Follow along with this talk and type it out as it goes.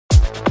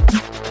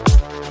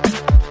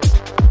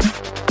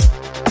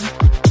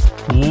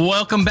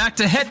Welcome back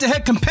to Head to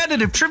Head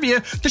Competitive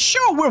Trivia, the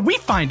show where we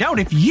find out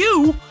if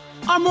you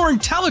are more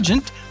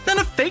intelligent than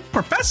a fake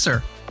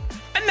professor.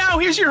 And now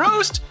here's your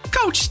host,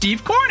 Coach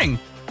Steve Corning.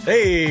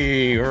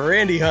 Hey,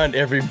 Randy Hunt,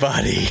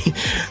 everybody.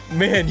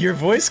 Man, your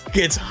voice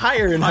gets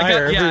higher and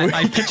higher every week.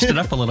 I pitched it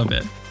up a little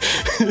bit.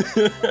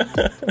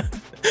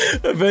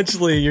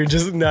 Eventually, you're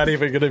just not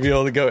even going to be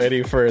able to go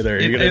any further.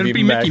 You're going to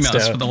be Mickey maxed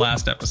Mouse out. for the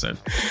last episode.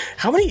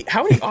 How many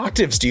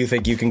octaves do you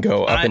think you can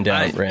go up and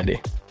down, Randy?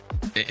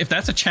 If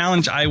that's a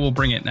challenge, I will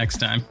bring it next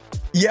time.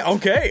 Yeah,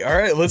 okay. All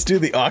right, let's do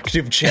the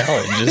octave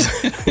challenge.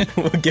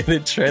 We'll get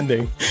it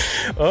trending.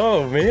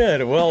 Oh,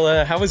 man.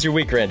 Well, how was your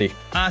week, Randy?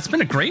 It's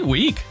been a great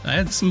week. I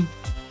had some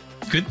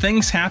good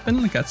things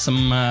happen. I got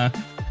some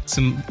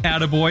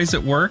attaboys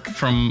at work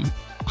from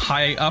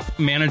high up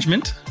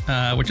management,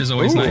 which is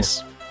always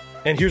nice.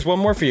 And here's one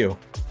more for you.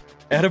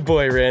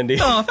 Attaboy, Randy.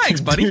 Oh,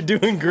 thanks, buddy. You're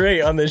doing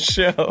great on this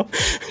show.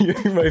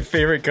 You're my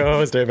favorite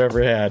co-host I've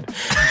ever had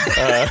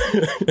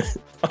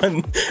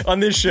on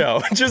this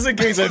show. Just in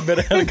case I've been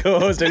a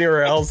co-host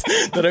anywhere else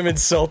that I'm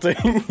insulting.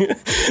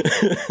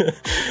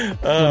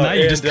 Well, now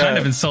you just kind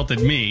of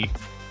insulted me,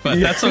 but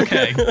that's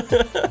okay.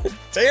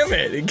 Damn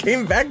it. It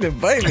came back to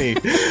bite me.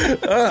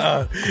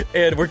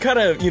 And we're kind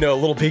of, a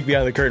little peek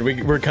behind the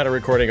curtain. We're kind of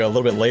recording a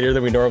little bit later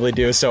than we normally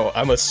do. So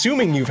I'm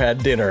assuming you've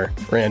had dinner,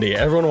 Randy.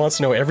 Everyone wants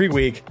to know every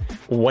week,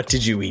 what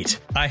did you eat?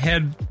 I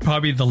had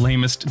probably the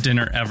lamest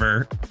dinner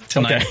ever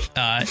tonight.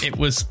 Okay. It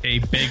was a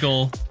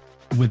bagel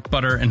with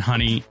butter and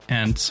honey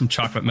and some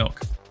chocolate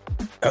milk.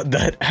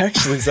 That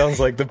actually sounds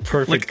like the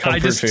perfect comfort I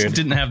just food.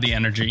 didn't have the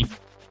energy.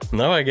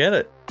 No, I get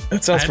it.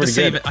 That sounds pretty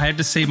good. I had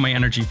to save my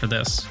energy for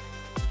this.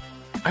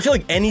 I feel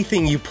like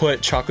anything you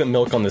put chocolate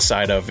milk on the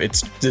side of,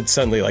 it's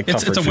suddenly like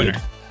comfort food. It's a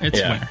winner. It's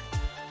a winner.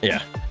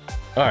 Yeah.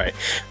 All right.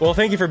 Well,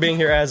 thank you for being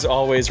here as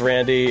always,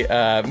 Randy.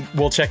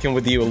 We'll check in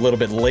with you a little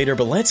bit later,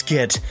 but let's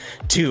get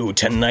to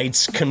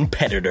tonight's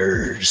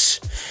competitors.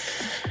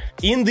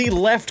 In the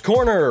left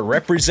corner,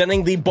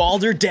 representing the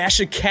Balderdash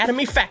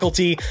Academy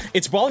faculty,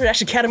 it's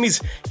Balderdash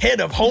Academy's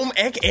head of home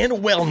ec and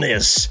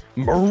wellness,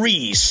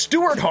 Marie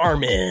Stewart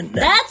Harmon.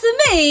 That's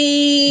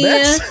me.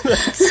 That's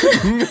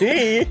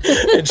me.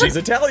 And she's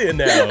Italian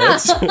now.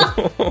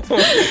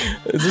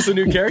 Is this a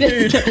new character?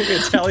 You're doing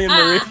Italian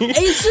Marie?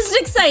 It's just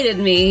excited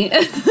me.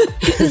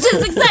 It's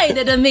just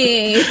excited to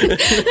me.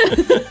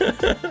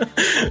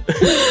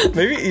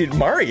 Maybe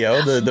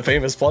Mario, the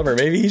famous plumber,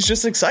 maybe he's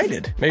just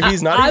excited. Maybe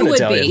he's not even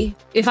Italian. I would be.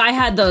 If I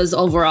had those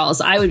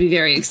overalls, I would be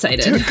very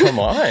excited. Dude, come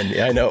on.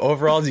 Yeah, I know.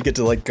 Overalls, you get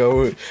to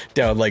go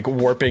down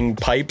warping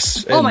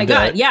pipes. And, oh my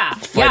God, yeah.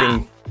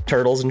 Fighting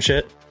turtles and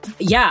shit.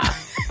 Yeah.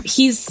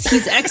 He's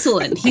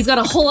excellent. He's got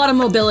a whole lot of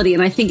mobility,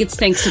 and I think it's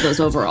thanks to those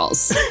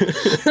overalls.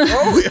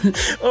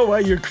 Oh, wow,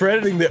 you're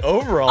crediting the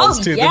overalls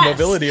to the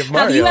mobility of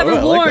Mario. Have you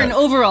ever worn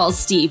overalls,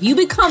 Steve? You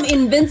become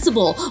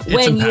invincible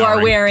when you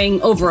are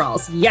wearing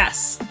overalls.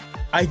 Yes.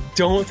 I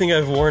don't think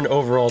I've worn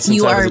overalls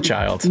since I was a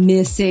child.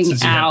 Missing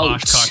since out. You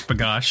had Oshkosh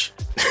Bagosh.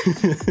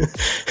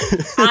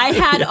 I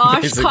had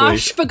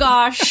Oshkosh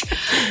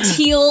Bagosh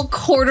teal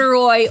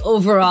corduroy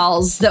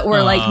overalls that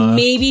were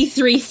maybe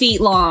 3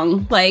 feet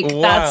long.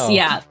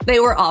 Wow. They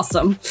were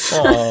awesome.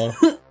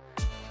 Aww.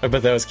 I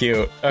bet that was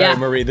cute. All right,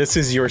 Marie, this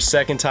is your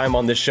second time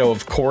on this show,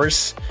 of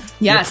course.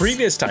 Yes. Your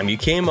previous time, you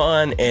came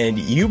on and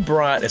you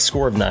brought a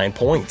score of 9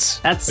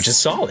 points. Which is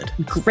solid.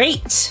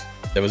 Great.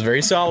 That was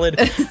very solid.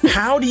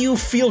 How do you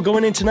feel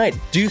going in tonight?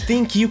 Do you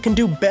think you can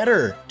do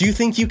better? Do you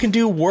think you can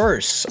do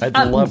worse? I'd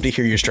love to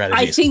hear your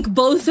strategies. I think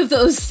both of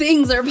those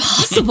things are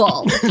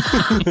possible.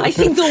 I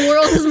think the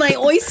world is my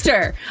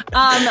oyster.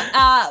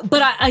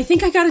 But I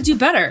think I got to do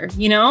better,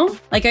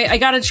 I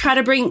got to try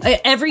to bring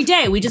every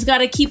day. We just got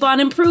to keep on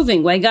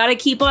improving. I got to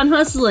keep on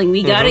hustling.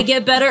 We got to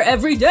get better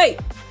every day.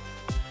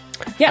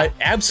 Yeah.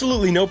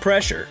 Absolutely no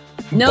pressure.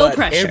 No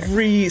pressure.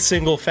 Every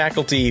single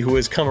faculty who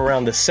has come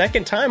around the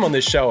second time on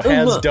this show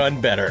has done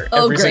better.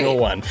 Every single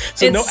one.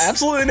 So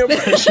absolutely no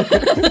pressure.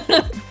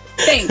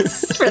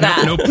 Thanks for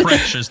that. No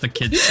pressure, as the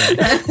kids say.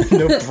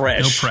 No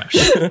pressure.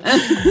 No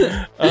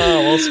pressure.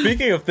 Well,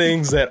 speaking of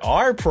things that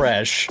are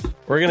fresh,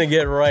 we're going to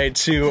get right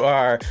to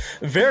our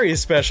very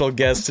special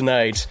guest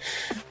tonight.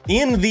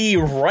 In the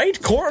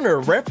right corner,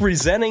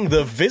 representing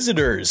the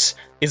visitors,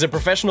 is a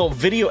professional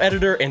video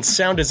editor and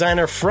sound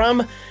designer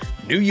from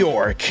New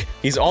York.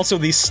 He's also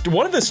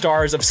one of the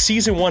stars of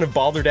Season 1 of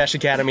Balderdash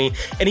Academy,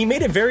 and he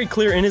made it very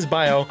clear in his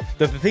bio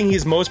that the thing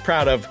he's most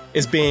proud of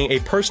is being a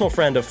personal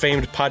friend of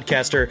famed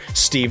podcaster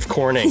Steve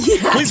Corning.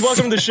 Yes. Please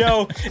welcome to the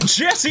show,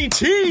 Jesse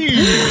T!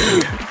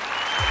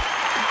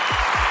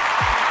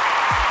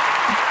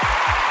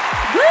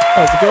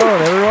 How's it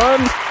going,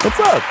 everyone? What's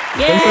up?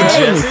 Yay! Thanks for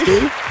having me, Jesse.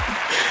 Steve.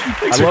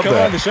 Thanks for coming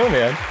on the show,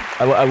 man.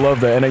 I love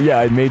that. And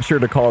I made sure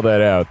to call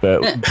that out,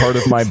 that part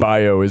of my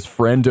bio is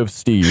friend of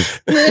Steve.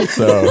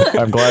 So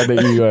I'm glad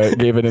that you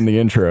gave it in the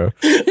intro.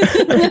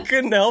 I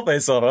couldn't help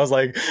myself. I was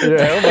like,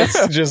 I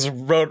almost just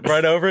wrote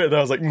right over it. And I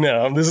was like,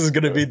 no, this is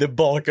going to be the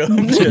bulk of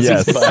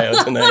Jesse's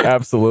bio tonight.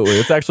 Absolutely.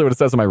 It's actually what it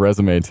says on my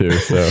resume, too.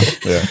 So,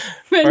 yeah.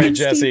 All right,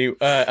 Jesse.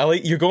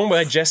 You're going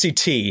by Jesse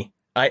T.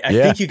 I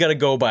think you got to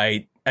go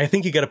by. I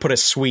think you got to put a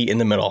sweet in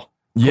the middle.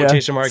 Yeah,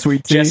 Quotation mark.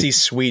 sweet tea. Jesse's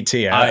sweet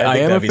tea. I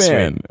think am that'd a be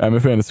fan. sweet. I'm a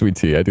fan of sweet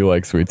tea. I do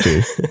like sweet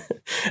tea.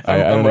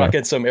 I'm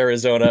rocking some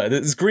Arizona.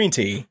 This is green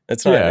tea.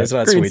 It's not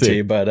green sweet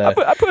tea, but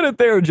I put it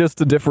there just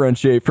to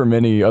differentiate from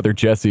any other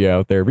Jesse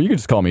out there. But you can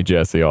just call me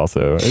Jesse.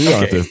 Also, you don't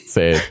have to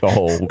say it, the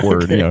whole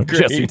word. Okay,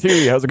 great. Jesse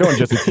T. How's it going,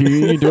 Jesse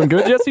T? You doing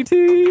good, Jesse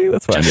T?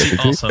 That's fine, Jesse Jesse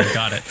T. also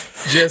got it.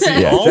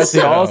 Jesse also.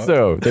 Jesse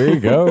also. There you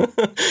go.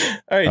 All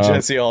right,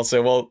 Jesse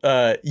also.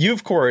 Well, you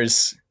of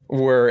course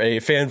were a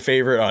fan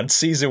favorite on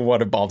season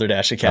 1 of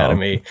Balderdash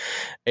Academy,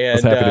 I and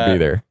was happy to be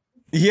there.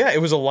 yeah,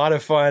 it was a lot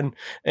of fun,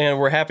 and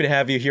we're happy to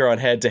have you here on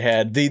Head to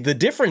Head. The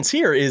difference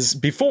here is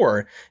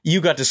before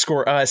you got to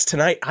score us,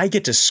 tonight I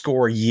get to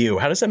score you.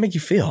 How does that make you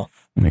feel?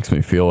 It makes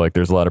me feel like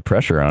there's a lot of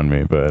pressure on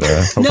me, but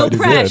hope I No do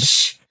good.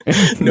 pressure.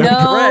 No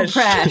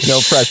pressure. No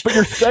pressure. But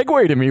your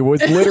segue to me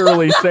was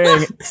literally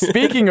saying,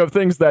 speaking of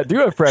things that do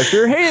have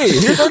pressure, hey,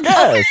 here's our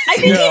guest. I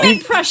think No. you meant All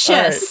right,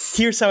 precious.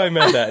 here's how I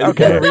meant that.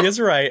 Okay.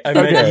 Maria's right. I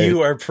meant Okay. you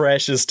are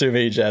precious to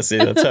me, Jesse.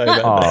 That's how I meant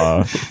that.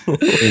 Aw. Yeah,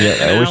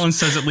 I And wish- Alan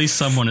says at least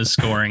someone is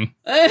scoring.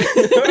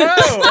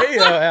 Oh, hey,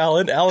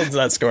 Alan. Alan's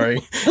not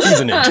scoring. He's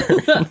an intern.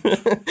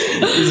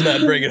 He's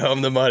not bringing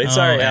home the money.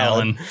 Sorry,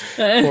 Alan.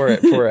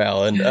 Poor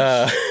Alan.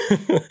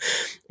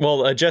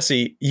 Well,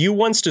 Jesse, you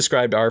once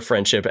described our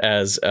friendship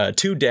as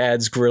two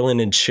dads grilling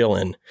and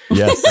chilling.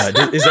 yes.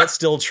 Is that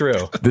still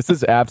true? This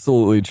is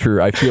absolutely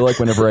true. I feel like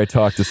whenever I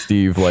talk to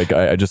Steve, like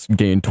I just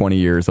gained 20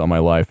 years on my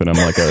life, and I'm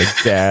like a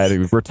dad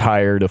who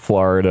retired to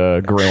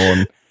Florida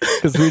grilling.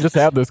 Because we just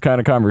have those kind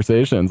of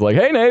conversations, like,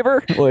 "Hey,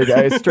 neighbor!" Like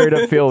I straight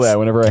up feel that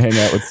whenever I hang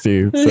out with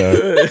Steve. So,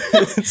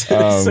 It's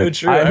so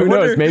true. who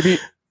wonder- knows?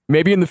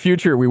 Maybe in the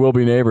future we will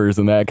be neighbors,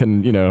 and that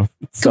can,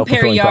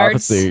 self-fulfilling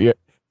yards. prophecy. Yeah,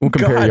 we'll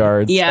compare God.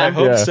 yards. Yeah. I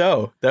hope Yeah.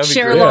 so. That would be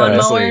Share great.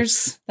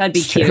 lawnmowers. That'd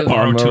be cute.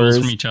 Borrow tools Lawnmowers.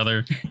 from each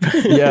other.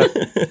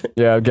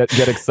 Yeah.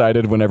 Get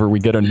excited whenever we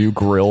get a new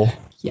grill.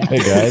 Yes. Hey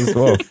guys,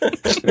 whoa.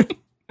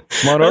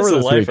 Come on That's over the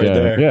this life right weekend.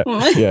 there.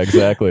 Yeah,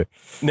 exactly.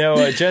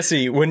 Now,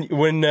 Jesse,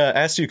 when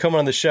asked you to come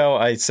on the show,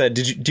 I said,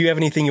 do you have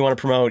anything you want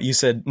to promote? You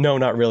said, no,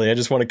 not really. I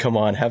just want to come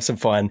on, have some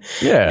fun.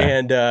 Yeah.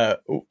 And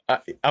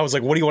I was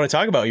like, what do you want to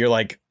talk about? You're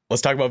like,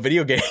 let's talk about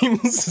video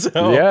games.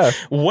 So Yeah,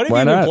 what have why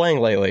you been not? playing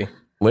lately?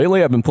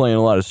 Lately, I've been playing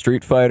a lot of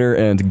Street Fighter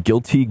and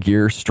Guilty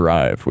Gear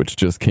Strive, which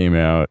just came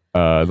out.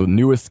 The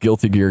newest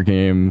Guilty Gear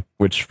game,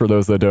 which for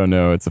those that don't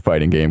know, it's a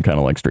fighting game, kind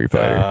of like Street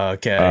Fighter.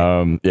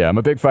 Okay. Yeah, I'm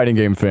a big fighting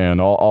game fan.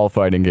 All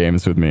fighting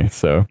games with me.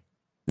 So,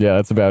 yeah,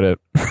 that's about it.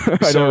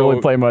 I don't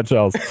really play much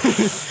else.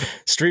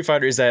 Street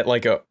Fighter, is that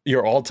like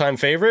your all-time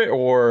favorite,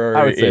 or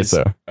I would say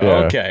so. Yeah.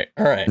 Okay.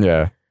 All right.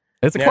 Yeah.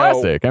 It's a Now-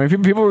 classic. I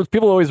mean,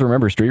 people always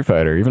remember Street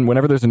Fighter. Even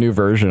whenever there's a new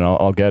version,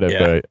 I'll get it. Yeah.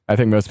 But I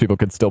think most people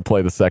could still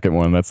play the second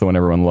one. That's the one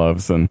everyone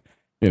loves, and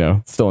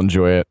still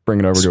enjoy it. Bring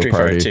it over Street to a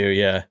party. Fighter 2,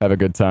 yeah. Have a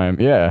good time.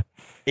 Yeah.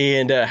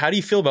 And how do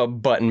you feel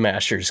about button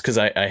mashers? Because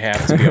I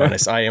have to be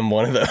honest, I am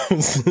one of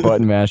those.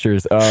 Button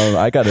mashers.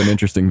 I got an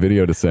interesting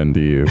video to send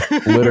to you.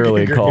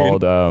 Literally Great.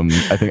 called.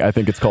 I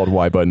think it's called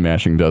 "Why Button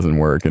Mashing Doesn't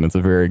Work," and it's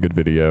a very good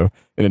video.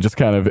 And it just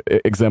kind of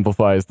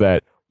exemplifies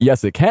that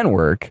yes, it can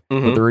work,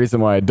 but the reason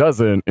why it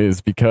doesn't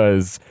is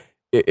because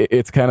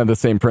it's kind of the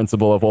same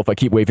principle of, well, if I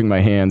keep waving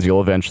my hands, you'll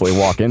eventually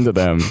walk into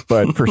them.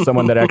 But for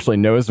someone that actually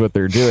knows what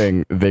they're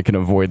doing, they can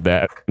avoid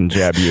that and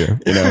jab you.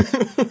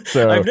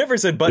 So I've never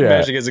said button yeah.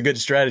 mashing is a good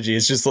strategy.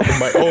 It's just like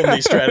my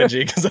only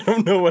strategy because I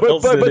don't know what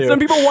else to but do. some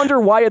people wonder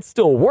why it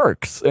still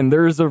works, and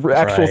there's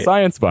actual Right.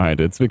 science behind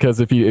it. It's because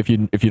if you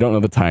don't know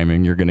the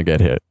timing, you're going to get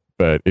hit.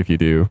 But if you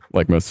do,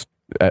 like most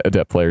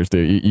adept players do,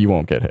 you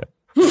won't get hit.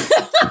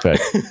 But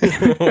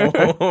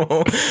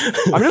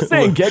I'm just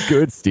saying, get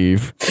good,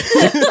 Steve.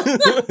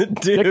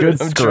 Dude, Get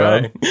good, I'm scrub.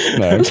 trying.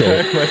 No, I'm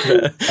okay. trying my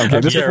best. Okay,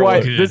 I'm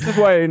terrible. this is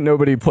why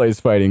nobody plays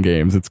fighting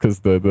games. It's because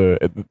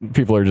the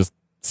people are just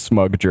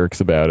smug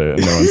jerks about it,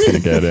 and no one's gonna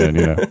get in.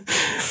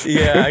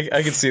 Yeah,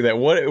 I can see that.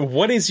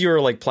 What is your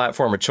like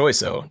platform of choice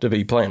though to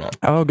be playing on?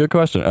 Oh, good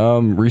question.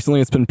 Recently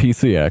it's been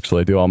PC.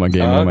 Actually, I do all my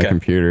gaming on my okay.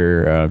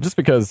 computer. Just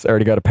because I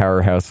already got a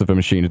powerhouse of a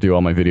machine to do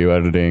all my video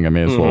editing, I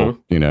may as well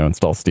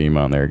install Steam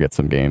on there, get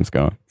some games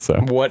going. So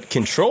What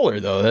controller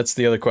though? That's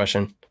the other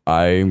question.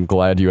 I'm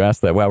glad you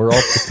asked that. Wow, we're all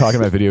just talking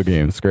about video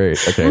games. Great.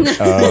 Okay.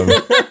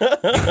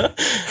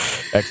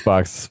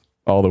 Xbox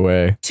all the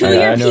way. To I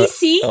your know-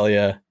 PC? Oh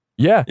yeah.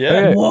 Yeah. Yeah.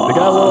 They got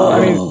a little.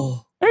 I mean,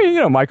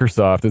 Whoa.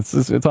 Microsoft.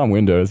 It's on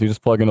Windows. You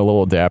just plug in a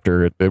little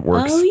adapter. It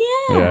works. Oh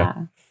yeah.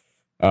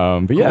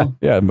 But yeah, Cool.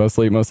 yeah,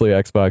 mostly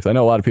Xbox. I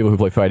know a lot of people who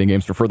play fighting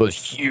games prefer those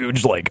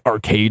huge like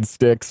arcade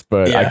sticks,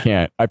 but I Yeah.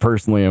 can't. I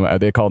personally am.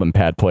 They call them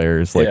pad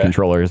players, like Yeah.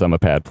 controllers. I'm a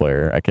pad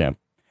player. I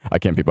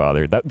can't be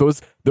bothered.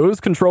 Those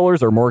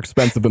controllers are more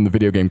expensive than the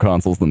video game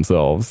consoles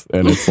themselves,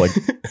 and it's like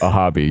a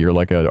hobby. You're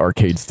like an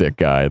arcade stick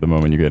guy the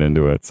moment you get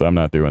into it, so I'm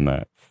not doing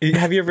that.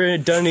 Have you ever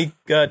done any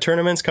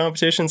tournaments,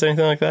 competitions,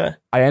 anything like that?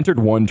 I entered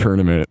one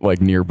tournament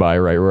like nearby,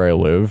 right where I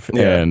live,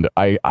 and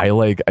I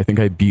think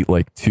I beat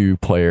like 2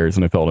 players,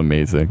 and I felt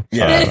amazing.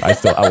 Yeah,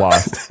 I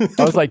lost.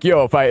 I was like,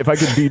 yo, if I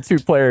could beat 2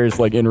 players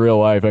like in real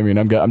life, I mean,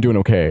 I'm doing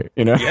okay.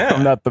 You know, Yeah.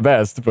 I'm not the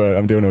best, but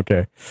I'm doing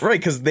okay. Right,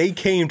 because they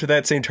came to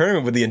that same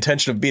tournament with the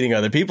intention of beating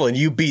other people, and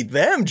you beat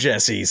them,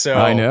 Jesse. So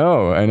I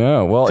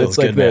know. Well, Feels it's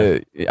like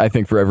good, I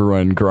think for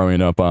everyone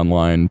growing up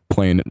online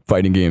playing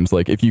fighting games,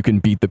 like if you can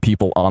beat the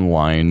people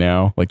online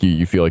now, like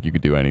you feel like you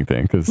could do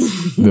anything, because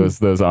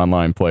those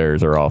online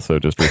players are also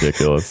just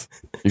ridiculous.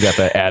 You got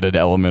that added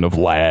element of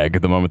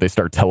lag the moment they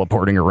start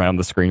teleporting around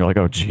the screen. You're like,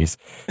 oh geez.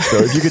 So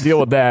if you could deal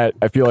with that,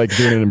 I feel like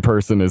doing it in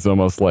person is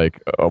almost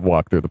like a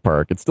walk through the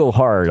park. It's still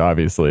hard,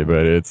 obviously,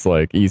 but it's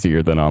like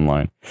easier than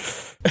online.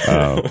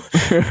 Well,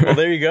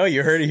 there you go.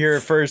 You heard it here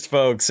first,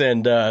 folks.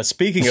 And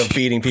speaking of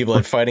beating people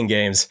at fighting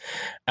games,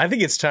 I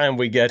think it's time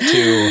we get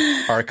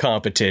to our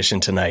competition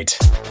tonight.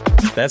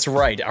 That's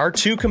right. Our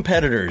 2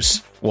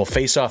 competitors will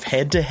face off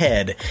head to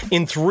head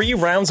in 3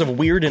 rounds of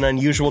weird and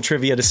unusual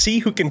trivia to see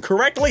who can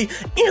correctly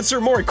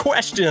answer more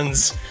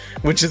questions,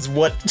 which is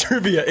what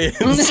trivia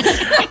is.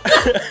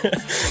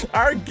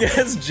 Our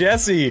guest,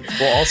 Jesse,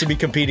 will also be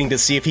competing to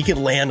see if he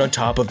can land on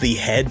top of the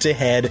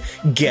head-to-head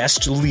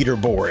guest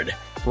leaderboard.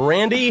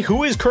 Randy,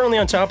 who is currently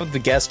on top of the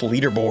guest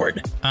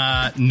leaderboard?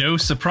 No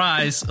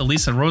surprise,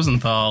 Elisa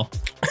Rosenthal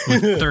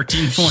with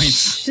 13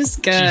 points. She's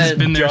good. She's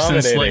been there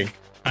since Dominating. like,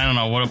 I don't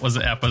know, what was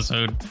it,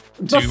 episode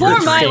 2 Before or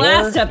 3? my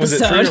last Was it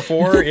 3 or episode.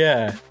 4?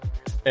 Yeah.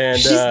 And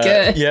She's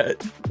good. Yeah,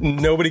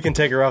 nobody can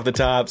take her off the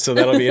top, so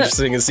that'll be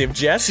interesting to see if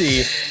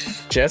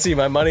Jesse,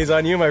 my money's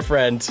on you, my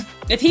friend.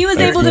 If he was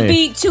able to me.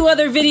 beat 2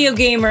 other video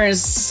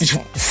gamers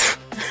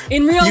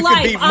in real You could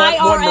life, beat one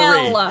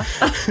IRL.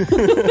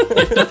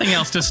 If nothing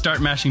else, just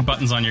start mashing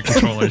buttons on your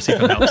controller to see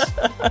if it helps.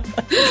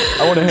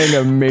 I want to hang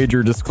a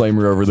major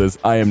disclaimer over this.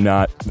 I am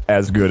not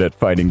as good at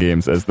fighting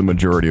games as the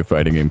majority of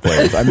fighting game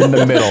players. I'm in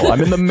the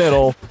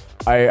middle.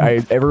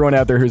 Everyone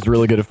out there who's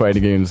really good at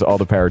fighting games, all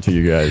the power to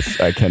you guys.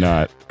 I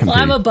cannot compete. Well,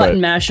 I'm a button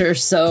but- masher,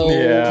 so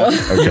Yeah,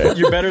 Okay.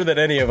 you're better than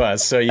any of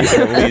us, so you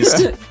can at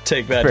least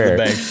take that to the Fair.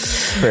 bank.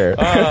 Fair.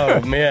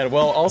 Oh, man.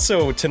 Well,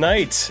 also,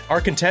 tonight,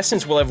 our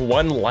contestants will have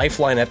 1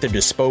 lifeline at their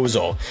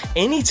disposal.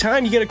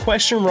 Anytime you get a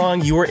question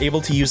wrong, you are able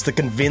to use the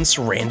Convince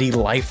Randy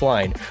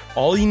lifeline.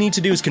 All you need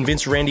to do is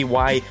convince Randy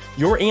why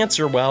your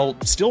answer, while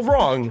still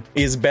wrong,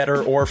 is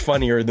better or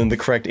funnier than the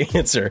correct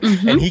answer.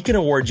 And he can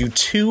award you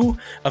 2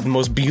 of the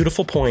most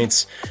beautiful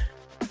points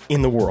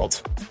in the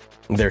world.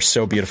 They're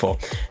so beautiful.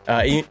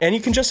 And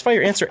you can justify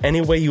your answer any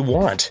way you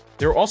want.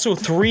 There are also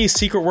 3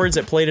 secret words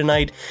at play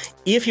tonight.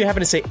 If you happen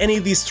to say any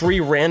of these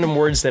 3 random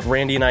words that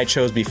Randy and I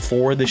chose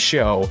before the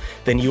show,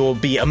 then you will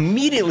be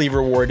immediately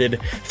rewarded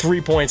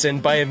 3 points.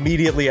 And by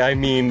immediately, I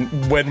mean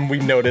when we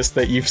notice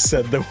that you've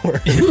said the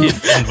word.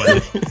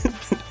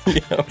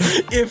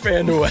 If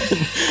and when.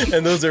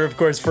 And those are, of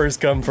course,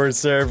 first come, first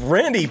serve.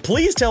 Randy,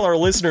 please tell our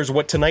listeners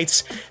what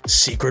tonight's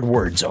secret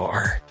words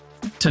are.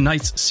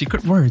 Tonight's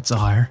secret words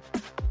are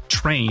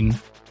train,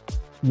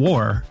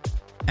 war,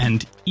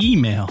 and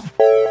email.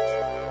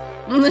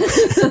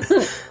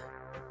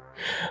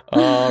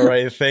 All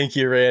right, thank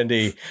you,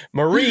 Randy.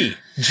 Marie,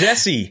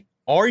 Jesse,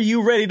 are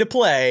you ready to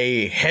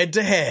play head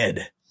to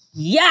head?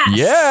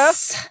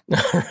 yes.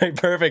 All right,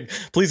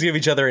 perfect. Please give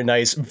each other a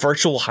nice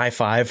virtual high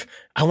five.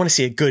 I want to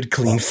see a good,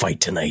 clean fight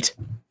tonight.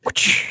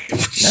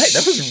 Nice.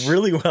 That was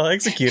really well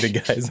executed,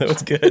 guys. That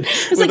was good.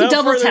 It's like a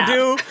double further tap.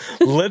 ado,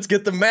 let's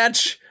get the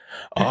match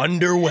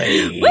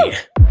underway.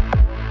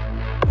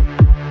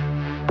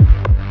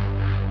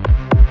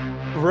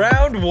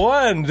 Round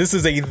 1. This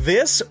is a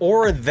this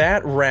or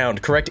that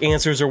round. Correct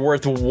answers are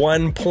worth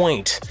 1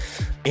 point.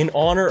 In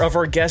honor of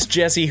our guest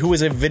Jesse, who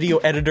is a video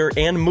editor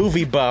and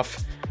movie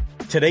buff,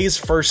 today's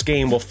first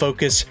game will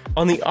focus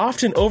on the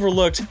often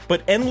overlooked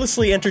but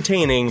endlessly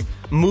entertaining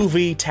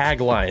movie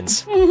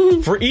taglines.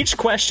 For each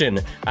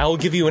question, I will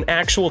give you an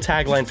actual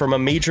tagline from a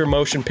major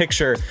motion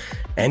picture,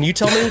 and you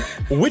tell me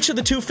which of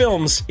the 2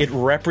 films it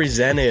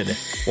represented.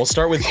 We'll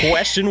start with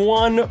question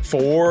 1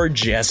 for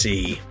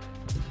Jesse.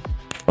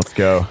 Let's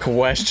go.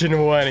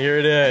 Question 1, here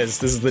it is.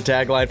 This is the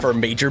tagline for a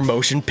major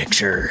motion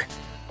picture.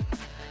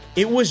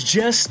 It was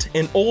just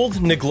an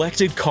old,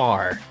 neglected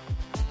car.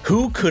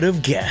 Who could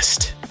have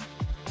guessed?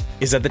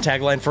 Is that the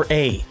tagline for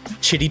A,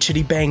 Chitty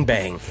Chitty Bang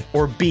Bang,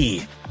 or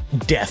B,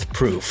 Death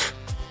Proof?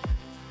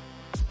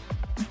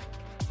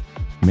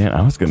 Man,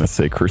 I was gonna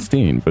say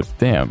Christine, but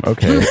damn.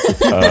 Okay.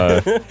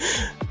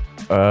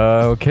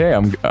 Okay.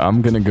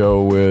 I'm gonna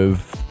go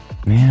with.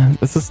 Man,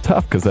 this is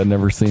tough because I've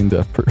never seen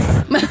Death Proof.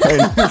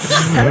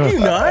 Have you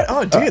not?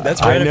 Oh, dude, that's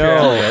right I up your know.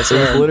 alley. It That's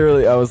was right.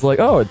 literally. I was like,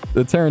 oh,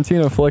 the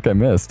Tarantino flick I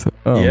missed.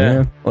 Oh Yeah,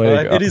 man.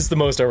 Like, it is the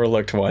most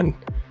overlooked one.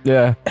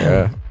 Yeah.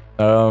 Yeah.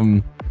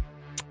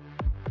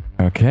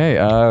 Okay.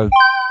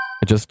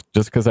 Just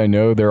because I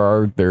know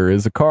there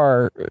is a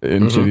car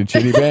in Chitty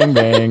Chitty Bang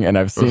Bang, and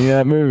I've seen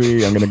that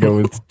movie, I'm gonna go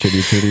with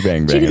Chitty Chitty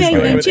Bang Bang. Chitty Bang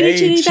Bang. With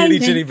Chitty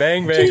Chitty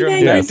Bang Bang from Chitty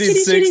Bang Bang.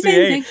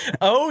 1968.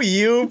 Oh,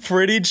 you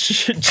pretty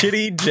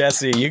chitty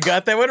Jesse. You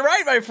got that one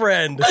right, my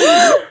friend.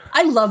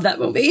 I love that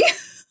movie.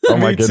 Oh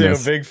my Me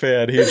goodness. too, big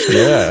fan. Huge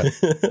fan.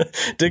 Yeah.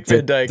 Dick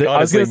Van Dyke, I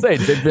was honestly. gonna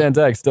say Dick Van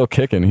Dyke's still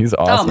kicking. He's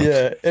awesome.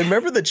 Yeah, and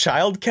remember the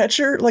child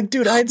catcher? Like,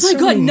 dude, I had Oh my so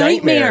God, many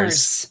nightmares.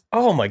 nightmares.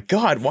 Oh my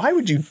God, why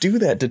would you do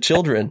that to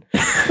children?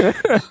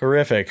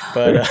 Horrific.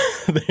 But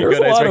there you There's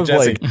go, a lot nice of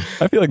Jesse. like,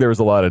 I feel like there was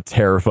a lot of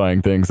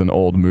terrifying things in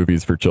old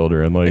movies for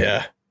children. Like,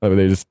 Yeah. I mean,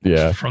 they just,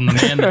 yeah, From the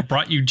man that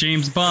brought you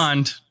James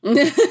Bond.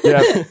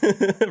 yeah,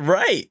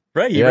 right. You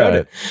wrote yeah.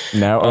 it.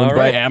 Now owned All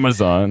by right.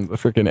 Amazon, the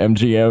freaking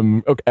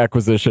MGM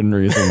acquisition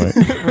recently.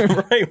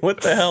 Right,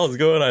 what the hell is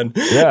going on?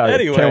 Yeah,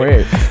 Anyway, can't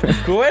wait.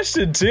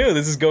 question 2.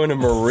 This is going to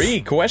Marie.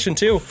 Question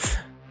 2.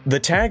 The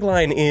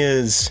tagline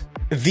is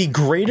the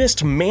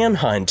greatest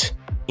manhunt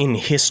in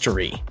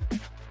history.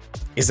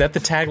 Is that the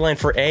tagline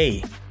for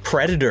A,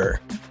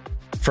 Predator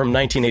from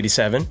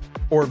 1987,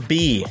 or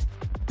B,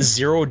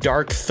 Zero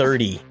Dark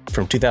 30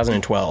 from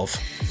 2012?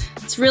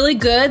 It's really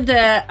good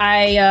that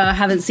I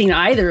haven't seen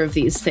either of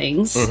these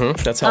things.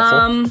 That's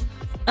helpful.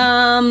 Do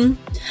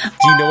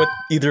you know what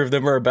either of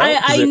them are about?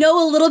 I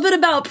know a little bit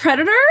about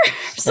Predator,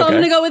 so I'm Okay.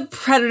 going to go with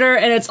Predator,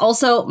 and it's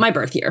also my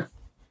birth year.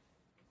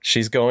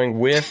 She's going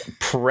with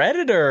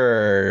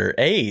Predator.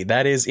 A,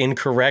 that is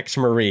incorrect,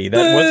 Marie.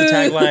 That was the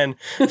tagline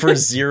for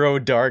Zero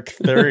Dark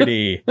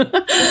 30.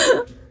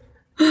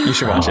 You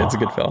should watch it. It's a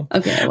good film.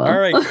 Okay, well. All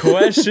right,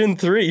 question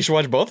 3. You should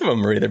watch both of them,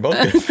 Marie. They're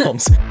both good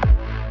films.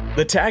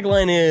 The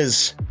tagline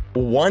is,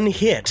 one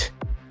hit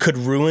could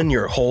ruin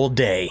your whole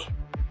day.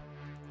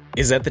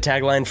 Is that the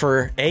tagline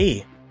for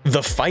A,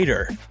 The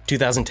Fighter,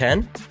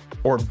 2010,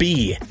 or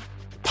B,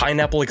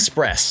 Pineapple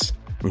Express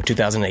from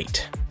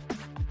 2008?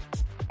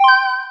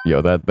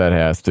 Yo, that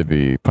has to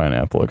be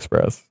Pineapple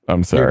Express.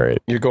 I'm sorry.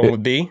 You're going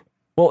with B?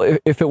 Well,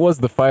 if it was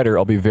The Fighter,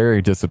 I'll be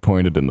very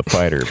disappointed in The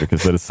Fighter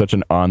because that is such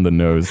an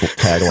on-the-nose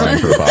tagline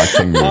for a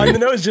boxing movie. On the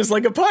nose, just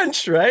like a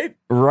punch, right?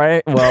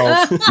 Right?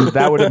 Well,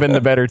 that would have been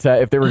the better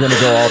tag. If they were going to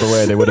go all the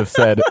way, they would have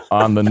said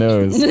on the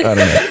nose. I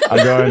don't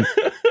know.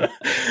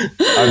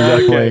 I'm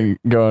definitely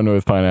going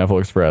with Pineapple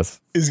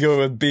Express. He's going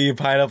with B,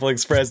 Pineapple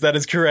Express. That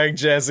is correct,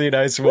 Jesse.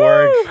 Nice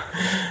work.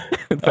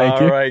 Thank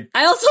All you. right.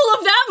 I also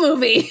love that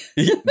movie.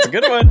 It's a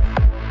good one.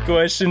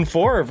 Question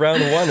 4 of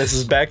round 1. This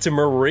is back to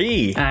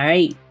Marie. All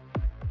right.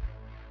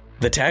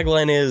 The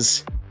tagline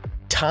is,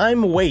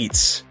 time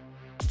waits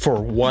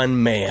for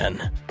one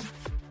man.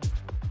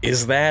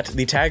 Is that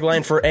the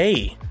tagline for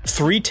A,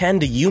 3:10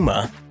 to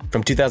Yuma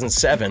from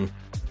 2007,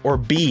 or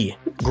B,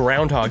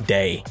 Groundhog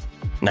Day,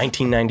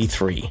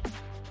 1993?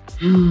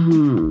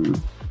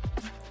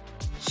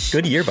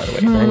 Good year, by the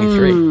way,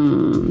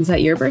 93. Is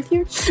that your birth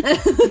year?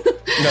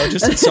 No,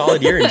 just a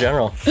solid year in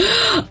general.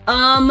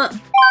 I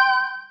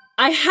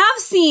have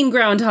seen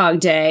Groundhog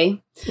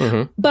Day,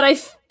 but I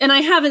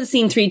haven't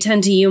seen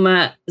 3:10 to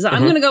Yuma. So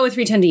I'm going to go with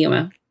 3:10 to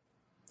Yuma.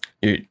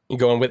 You're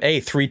going with A,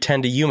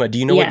 3:10 to Yuma. Do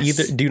you know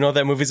Yes. do you know what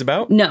that movie's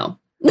about? No.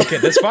 Okay,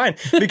 that's fine.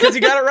 Because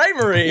you got it right,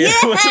 Marie. It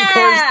was, of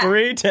course,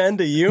 3:10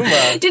 to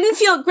Yuma.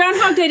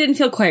 Groundhog Day didn't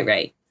feel quite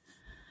right.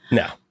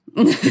 No,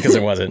 because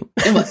it wasn't.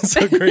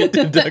 So great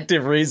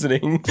deductive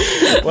reasoning.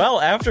 Well,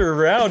 after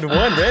round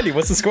 1, Randy,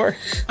 what's the score?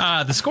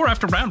 The score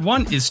after round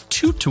 1 is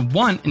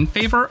 2-1 in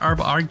favor of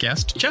our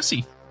guest,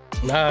 Jesse.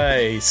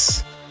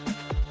 Nice.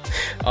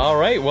 All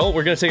right, well,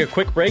 we're going to take a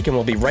quick break and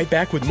we'll be right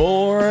back with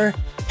more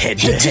Head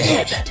to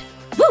Head.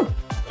 Woo!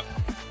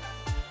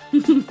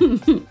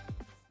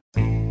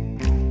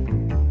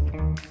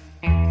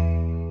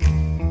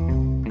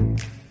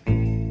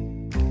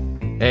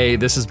 Hey,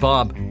 this is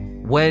Bob.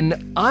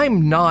 When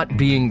I'm not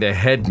being the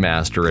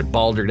headmaster at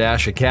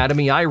Balderdash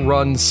Academy, I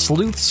run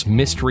Sleuth's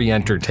Mystery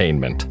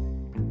Entertainment.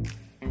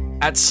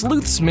 At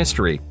Sleuth's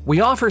Mystery,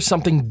 we offer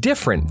something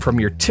different from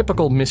your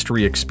typical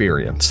mystery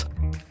experience.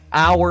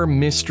 Our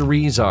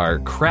mysteries are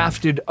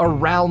crafted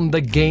around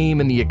the game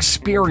and the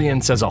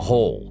experience as a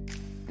whole.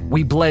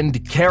 We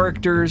blend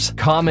characters,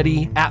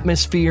 comedy,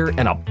 atmosphere,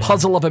 and a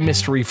puzzle of a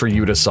mystery for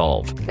you to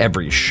solve.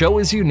 Every show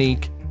is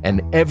unique,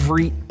 and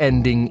every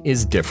ending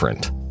is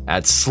different.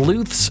 At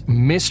Sleuth's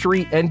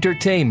Mystery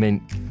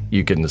Entertainment,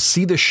 you can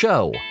see the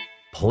show,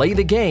 play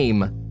the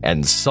game,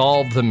 and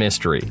solve the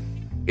mystery.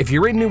 If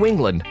you're in New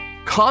England,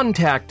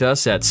 contact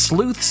us at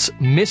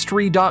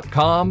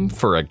sleuthsmystery.com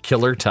for a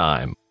killer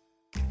time.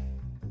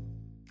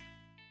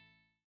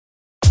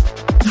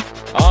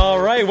 All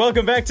right,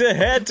 welcome back to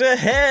Head to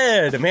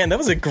Head. Man, that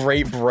was a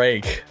great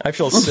break. I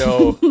feel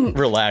so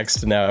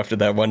relaxed now after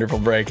that wonderful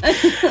break.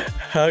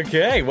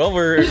 Okay, well,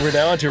 we're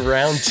now on to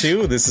round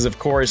 2. This is, of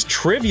course,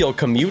 Trivial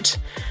Commute.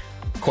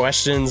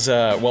 Questions,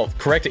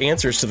 correct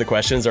answers to the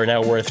questions are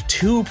now worth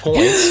 2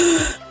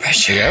 points.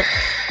 Yep.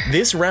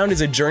 This round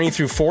is a journey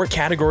through 4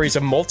 categories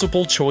of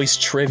multiple choice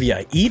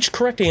trivia. Each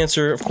correct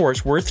answer, of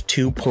course, worth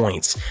 2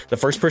 points. The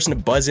first person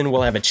to buzz in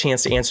will have a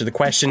chance to answer the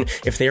question.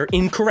 If they are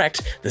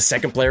incorrect, the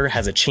second player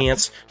has a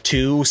chance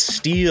to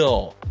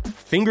steal.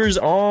 Fingers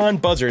on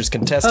buzzers,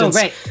 contestants. Oh,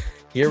 right.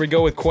 Here we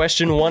go with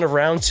question 1 of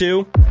round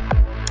 2.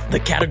 The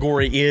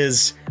category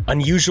is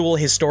unusual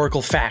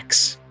historical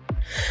facts.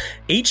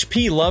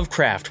 H.P.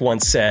 Lovecraft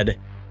once said,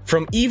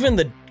 "From even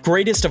the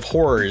greatest of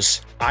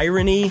horrors,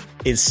 irony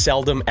is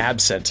seldom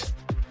absent."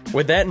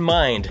 With that in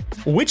mind,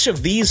 which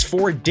of these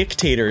 4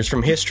 dictators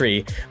from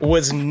history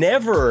was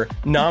never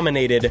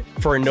nominated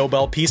for a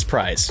Nobel Peace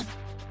Prize?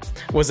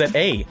 Was it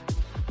A,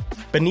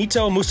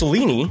 Benito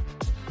Mussolini,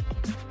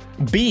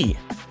 B,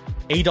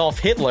 Adolf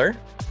Hitler,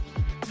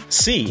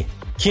 C,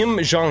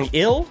 Kim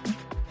Jong-il,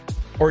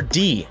 or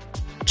D,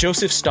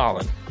 Joseph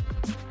Stalin?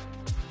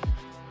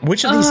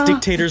 Which of these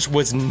dictators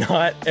was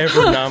not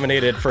ever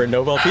nominated for a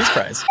Nobel Peace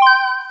Prize?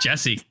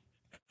 Jesse.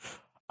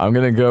 I'm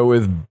going to go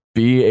with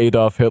B,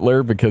 Adolf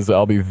Hitler, because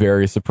I'll be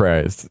very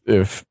surprised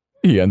if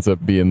he ends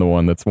up being the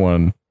one that's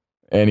won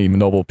any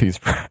Nobel Peace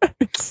Prize.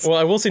 Well,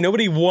 I will say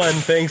nobody won,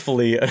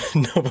 thankfully, a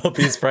Nobel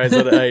Peace Prize.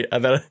 I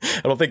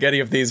don't think any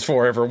of these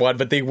 4 ever won,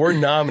 but they were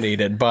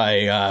nominated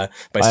by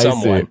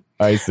someone.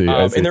 I see.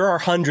 And there are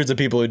hundreds of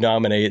people who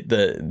nominate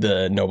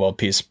the Nobel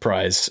Peace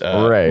Prize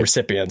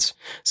recipients.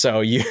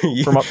 So you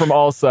from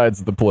all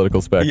sides of the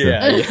political spectrum.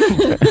 Yeah.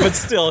 But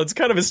still, it's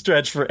kind of a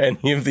stretch for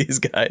any of these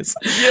guys.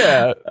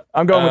 Yeah,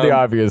 I'm going with the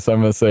obvious.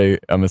 I'm gonna say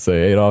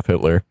Adolf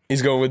Hitler.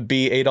 He's going with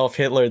B, Adolf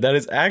Hitler. That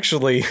is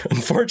actually,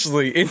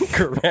 unfortunately,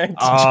 incorrect,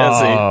 Oh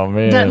Jesse.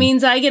 man, That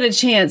means I get a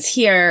chance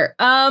here.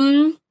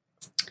 Oh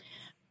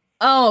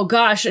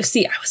gosh,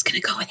 see, I was gonna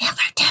go with Hitler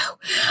too.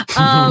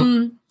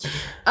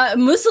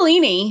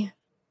 Mussolini.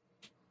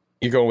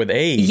 You're going with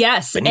A.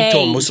 Yes, Benito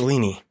A.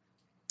 Mussolini.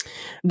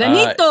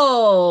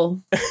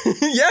 Benito.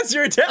 Yes,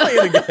 you're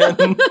Italian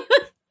again.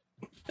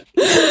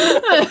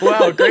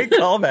 Wow, great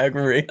callback,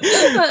 Marie.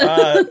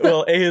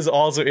 Well, A is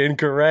also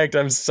incorrect.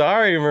 I'm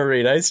sorry,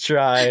 Marie. Nice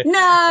try.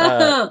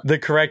 No. The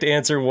correct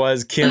answer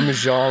was Kim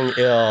Jong-il.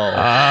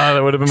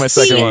 that would have been my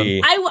second one.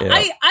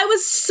 I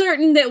was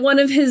certain that one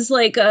of his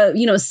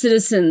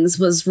citizens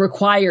was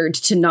required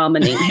to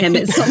nominate him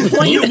at some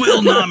point. You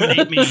will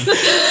nominate me.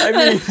 I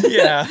mean,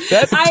 yeah.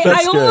 That's I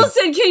good. almost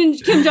said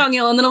Kim Jong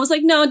Il, and then I was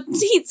like, no,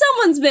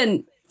 someone's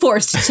been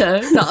forced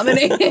to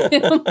nominate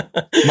him.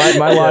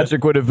 My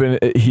logic would have been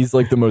he's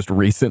like the most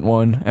recent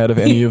one out of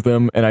any of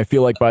them, and I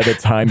feel like by the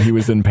time he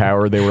was in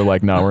power, they were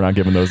like, "No, we're not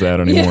giving those out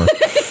anymore."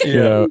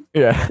 Yeah.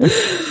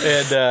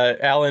 And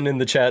Alan in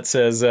the chat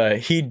says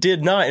he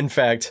did not, in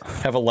fact,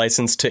 have a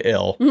license to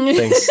ill.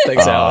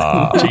 Thanks,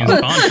 Alan. James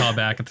Bond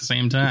callback at the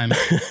same time.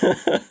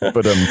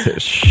 But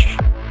tish.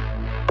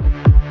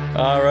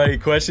 All right,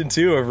 question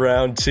 2 of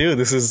round 2.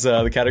 This is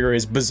the category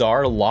is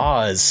bizarre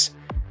laws.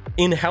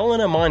 In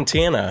Helena,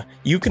 Montana,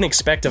 you can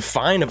expect a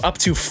fine of up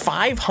to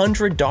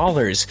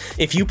 $500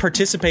 if you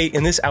participate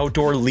in this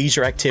outdoor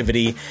leisure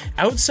activity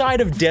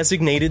outside of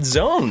designated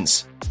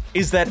zones.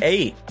 Is that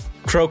A,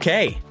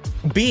 croquet,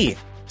 B,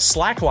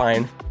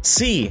 slackline,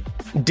 C,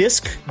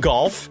 disc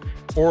golf,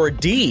 or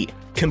D,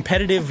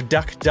 competitive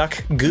duck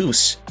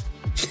goose?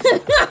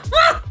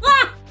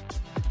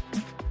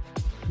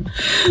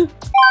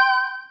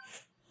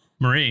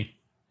 Marie.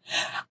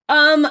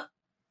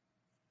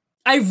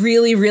 I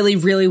really, really,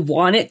 really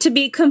want it to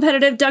be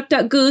competitive duck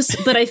goose,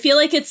 but I feel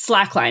like it's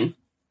slackline.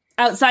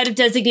 Outside of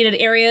designated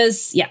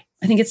areas, yeah,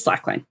 I think it's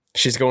slackline.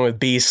 She's going with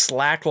B,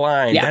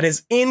 slackline. Yeah. That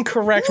is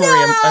incorrect, Marie.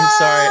 I'm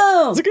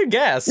sorry. It's a good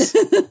guess.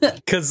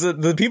 Because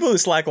the people who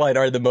slackline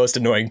are the most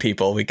annoying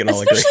people. We can all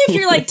agree. Especially if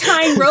you're like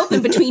tying rope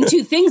in between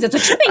two things. It's a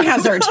tripping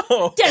hazard.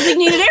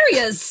 Designated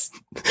areas.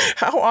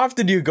 How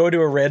often do you go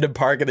to a random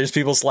park and there's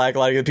people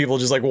slacklining and people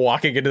just like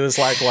walking into the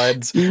slack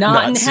lines?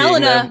 Not in seeing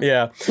Helena. them?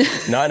 Yeah,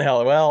 not in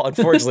Helena. Well,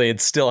 unfortunately, it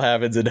still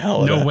happens in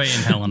Helena. No way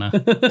in Helena.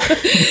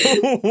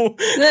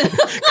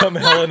 Come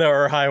Helena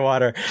or high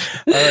water.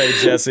 All right,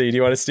 Jesse, do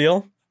you want to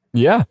steal?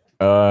 Yeah.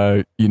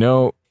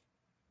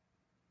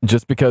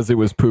 Just because it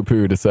was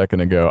poo-pooed a second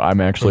ago, I'm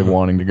actually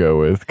wanting to go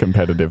with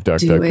competitive duck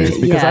goose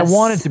because yes. I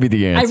want it to be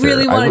the answer. I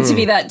really want it to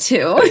be that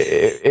too.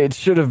 It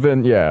should have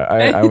been, yeah.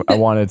 I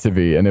want it to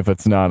be, and if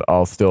it's not,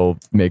 I'll still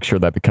make sure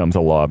that becomes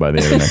a law by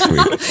the end of next week.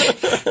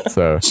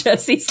 So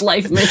Jesse's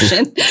life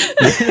mission.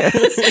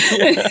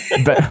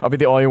 I'll be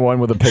the only one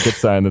with a picket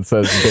sign that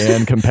says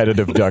 "ban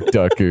competitive duck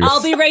goose."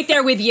 I'll be right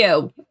there with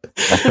you.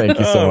 Thank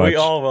you so much. We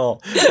all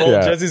will. Well,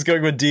 Yeah. Jesse's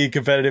going with D,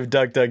 competitive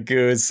duck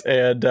goose,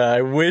 and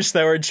I wish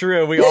that were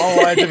true. We all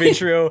want it to be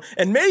true,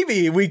 and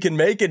maybe we can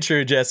make it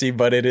true, Jesse,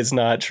 but it is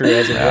not true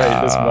as of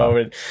right this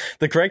moment.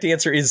 The correct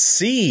answer is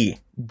C,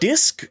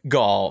 disc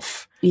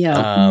golf.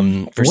 Yeah.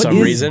 For What some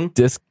is reason.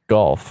 disc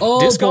golf.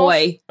 Oh Disc golf?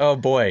 boy. Oh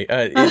boy!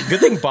 Good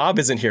thing Bob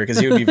isn't here because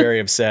he would be very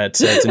upset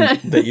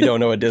that you don't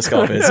know what disc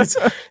golf is.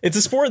 It's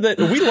a sport that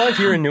we love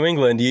here in New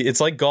England. It's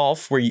like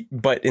golf,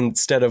 but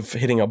instead of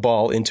hitting a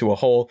ball into a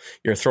hole,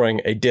 you're throwing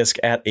a disc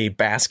at a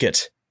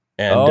basket,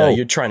 and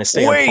you're trying to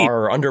stay on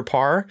par or under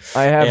par.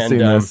 I have seen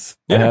this.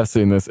 Yeah. I have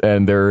seen this,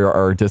 and there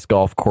are disc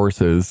golf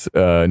courses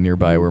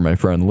nearby where my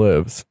friend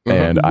lives,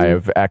 and I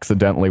have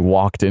accidentally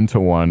walked into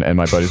one, and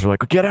my buddies were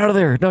like, "Get out of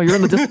there! No, you're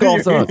in the disc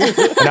golf zone."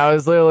 And I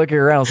was looking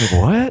around, I was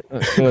like,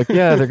 "What?" They're like,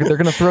 "Yeah, they're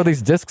going to throw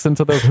these discs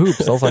into those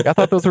hoops." I was like, "I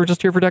thought those were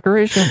just here for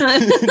decoration."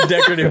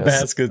 Decorative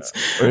baskets.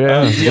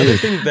 Yeah. The other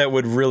thing that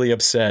would really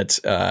upset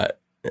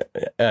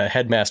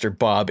Headmaster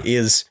Bob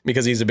is,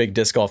 because he's a big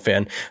disc golf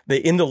fan,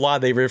 in the law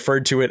they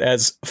referred to it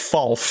as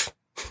falf.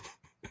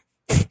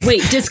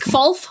 Wait, disc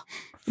golf?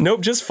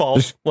 Nope, just falf,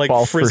 Just like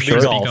falf for frisbee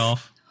sure.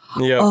 golf.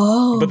 Yeah,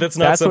 but that's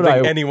not That's what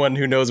something anyone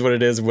who knows what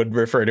it is would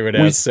refer to it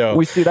as. So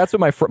we see that's what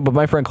my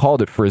friend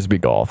called it, frisbee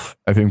golf.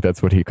 I think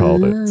that's what he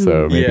called it.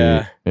 So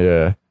maybe,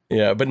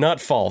 yeah, but not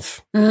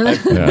falf.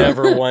 I've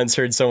never once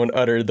heard someone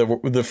utter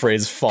the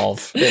phrase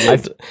falf.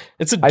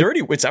 It's a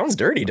dirty. It sounds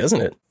dirty,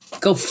 doesn't it?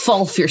 Go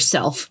falf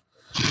yourself.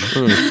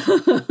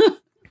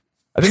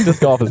 I think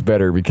disc golf is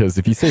better because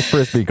if you say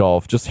frisbee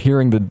golf, just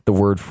hearing the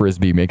word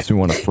frisbee makes me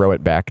want to throw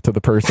it back to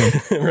the person.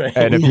 Right.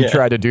 And if you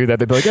try to do that,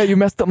 they'd be like, "Yeah, you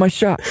messed up my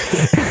shot."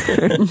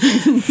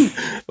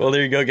 Well,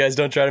 there you go, guys.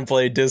 Don't try to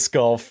play disc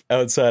golf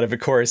outside of a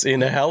course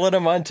in Helena,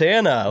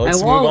 Montana.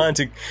 Let's move on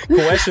to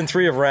question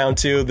 3 of round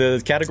 2.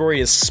 The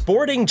category is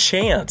sporting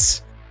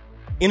chance.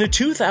 In a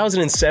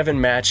 2007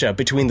 matchup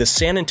between the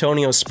San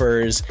Antonio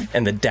Spurs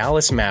and the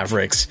Dallas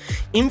Mavericks,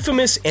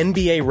 infamous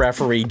NBA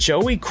referee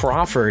Joey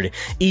Crawford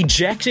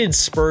ejected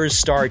Spurs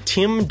star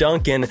Tim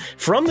Duncan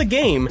from the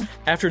game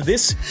after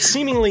this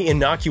seemingly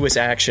innocuous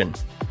action.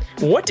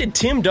 What did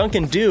Tim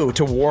Duncan do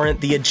to warrant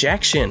the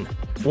ejection?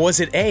 Was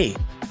it A,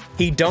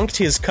 he dunked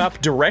his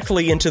cup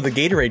directly into the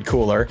Gatorade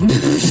cooler?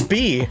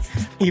 B,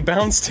 he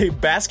bounced a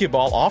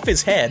basketball off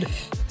his head?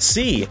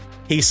 C,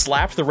 he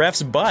slapped the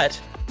ref's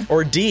butt?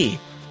 Or D,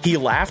 he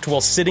laughed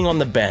while sitting on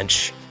the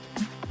bench?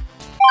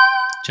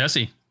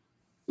 Jesse.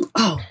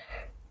 Oh,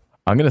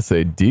 I'm gonna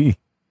say D.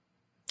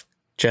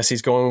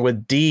 Jesse's going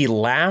with D,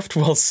 laughed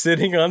while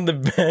sitting on the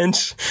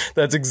bench.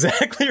 That's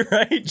exactly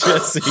right,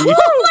 Jesse.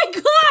 oh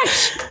my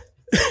gosh!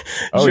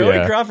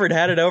 Joey Crawford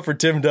had it out for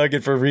Tim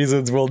Duncan for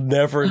reasons we'll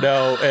never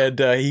know, and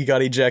he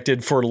got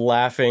ejected for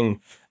laughing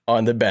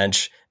on the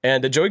bench.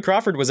 And Joey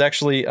Crawford was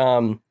actually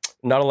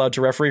not allowed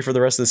to referee for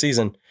the rest of the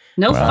season.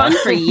 No fun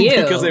for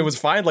you. Because it was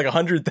fined like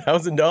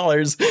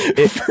 $100,000.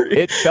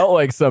 It felt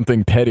like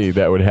something petty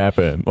that would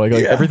happen. Like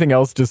everything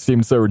else just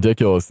seemed so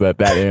ridiculous that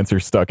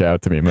answer stuck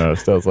out to me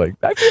most. I was like,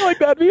 I feel like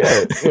that'd be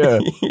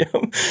it. Yeah.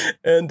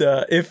 And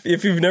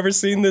if you've never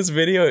seen this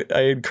video,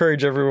 I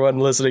encourage everyone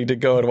listening to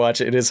go and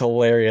watch it. It is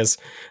hilarious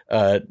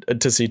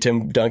to see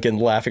Tim Duncan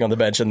laughing on the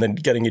bench and then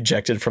getting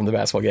ejected from the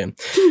basketball game.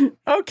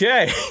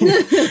 Okay.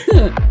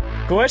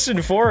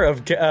 Question 4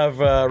 of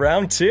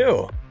round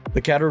 2. The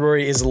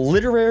category is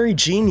literary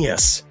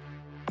genius.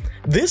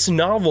 This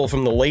novel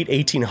from the late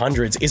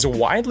 1800s is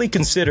widely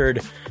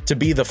considered to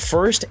be the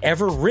first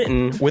ever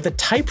written with a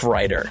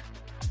typewriter.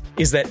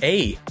 Is that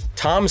A,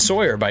 Tom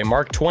Sawyer by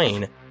Mark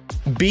Twain,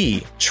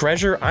 B,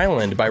 Treasure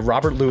Island by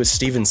Robert Louis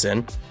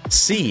Stevenson,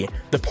 C,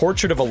 The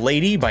Portrait of a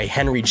Lady by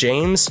Henry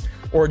James,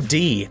 or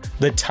D,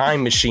 The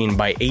Time Machine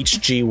by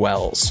H.G.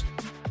 Wells?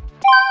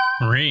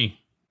 Marie.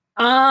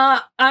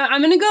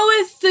 I'm gonna go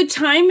with The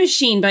Time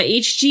Machine by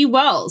H.G.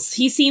 Wells.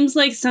 He seems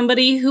like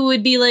somebody who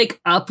would be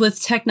like up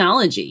with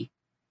technology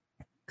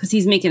because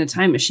he's making a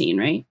time machine,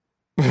 right?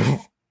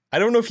 I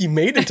don't know if he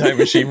made a time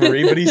machine,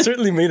 Marie, but he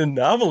certainly made a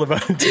novel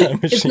about a time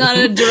machine. It's not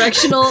a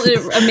directional,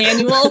 a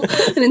manual,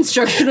 an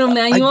instructional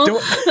manual.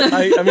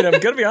 I mean, I'm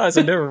going to be honest,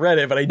 I've never read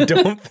it, but I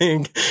don't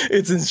think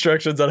it's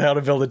instructions on how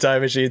to build a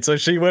time machine. So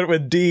she went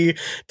with D,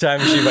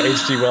 Time Machine by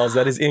H.G. Wells.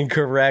 That is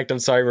incorrect. I'm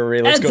sorry,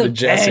 Marie. Let's go to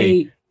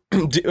Jesse.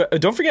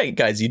 Don't forget,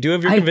 guys, you do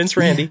have your Convince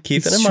Randy.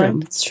 Keep that in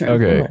mind. It's true.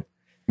 Okay.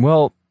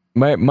 Well,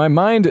 my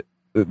mind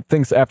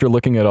thinks after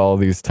looking at all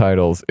these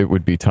titles, it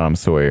would be Tom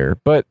Sawyer.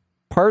 But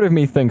part of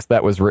me thinks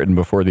that was written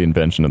before the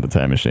invention of the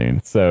time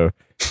machine. So,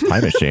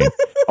 time machine.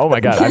 Oh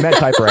my God, I meant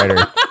typewriter.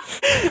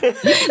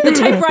 The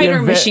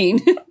typewriter machine.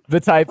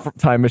 The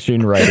time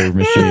machine writer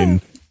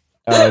machine.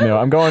 No,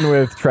 I'm going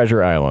with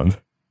Treasure Island.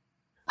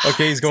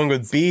 Okay, he's going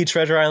with B,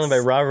 Treasure Island by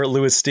Robert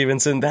Louis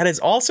Stevenson. That is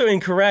also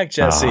incorrect,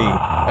 Jesse.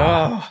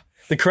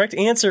 The correct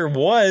answer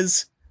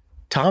was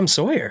Tom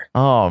Sawyer.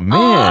 Oh, man.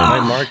 By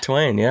Mark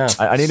Twain, yeah.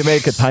 I need to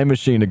make a time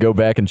machine to go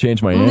back and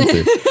change my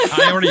answer.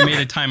 I already made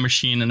a time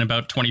machine in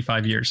about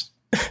 25 years.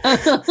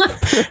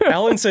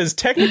 Alan says,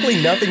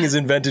 technically nothing is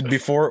invented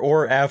before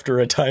or after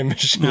a time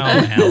machine. Oh,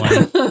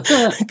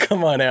 Alan.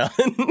 Come on, Alan.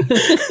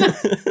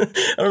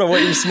 I don't know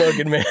what you're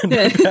smoking, man.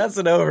 Pass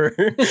it over.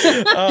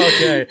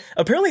 Okay.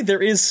 Apparently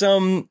there is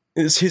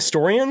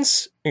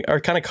historians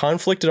are kind of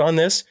conflicted on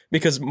this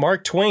because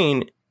Mark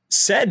Twain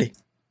said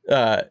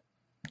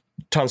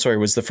Tom Sawyer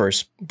was the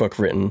first book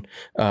written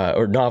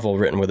or novel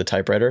written with a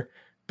typewriter.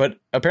 But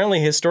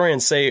apparently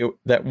historians say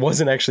that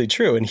wasn't actually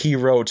true. And he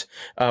wrote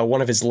one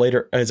of his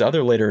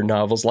other later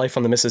novels, Life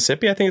on the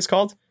Mississippi, I think it's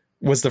called,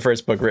 was the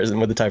first book written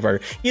with the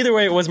typewriter. Either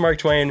way, it was Mark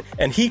Twain,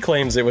 and he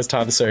claims it was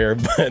Tom Sawyer,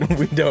 but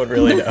we don't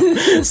really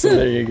know. So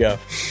there you go.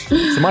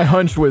 So my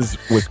hunch was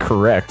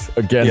correct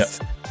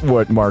against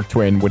what Mark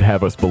Twain would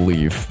have us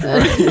believe.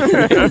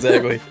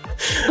 Exactly.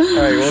 All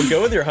right, well,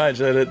 go with your hunch.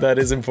 That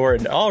is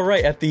important. All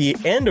right, at the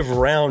end of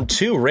round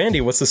 2,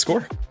 Randy, what's the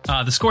score?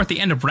 The score at the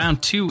end of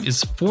round 2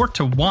 is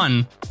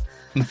 4-1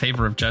 in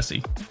favor of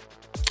Jesse.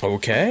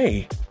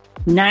 Okay.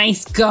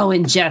 Nice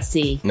going,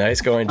 Jesse.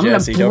 Nice going, I'm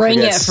Jesse. gonna bring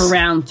Don't it forget, for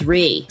round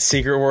 3.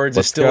 secret words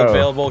Let's are still go.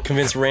 available.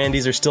 Convinced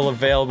Randy's are still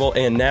available.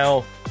 And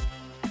now,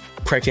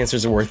 correct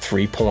answers are worth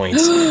 3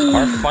 points.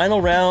 Our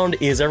final round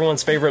is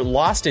everyone's favorite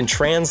Lost in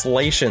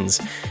Translations.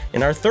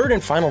 In our third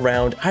and final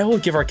round, I will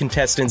give our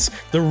contestants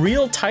the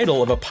real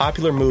title of a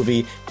popular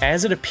movie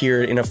as it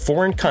appeared in a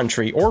foreign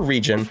country or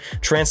region,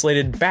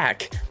 translated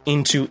back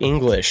into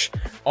English.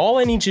 All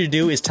I need you to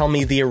do is tell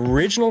me the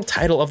original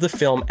title of the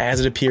film as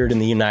it appeared in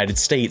the United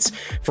States.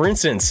 For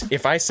instance,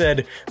 if I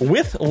said,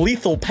 "With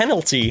Lethal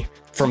Penalty"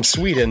 from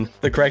Sweden,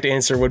 the correct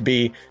answer would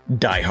be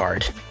Die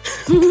Hard.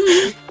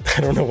 I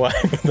don't know why,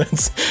 but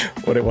that's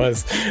what it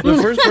was. The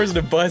first person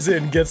to buzz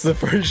in gets the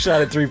first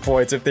shot at 3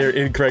 points. If they're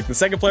incorrect, the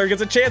second player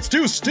gets a chance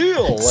to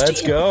steal.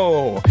 Let's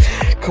go.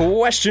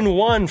 Question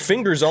 1,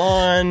 fingers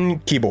on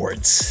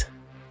keyboards.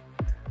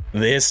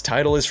 This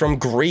title is from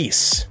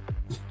Greece,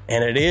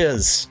 and it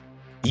is,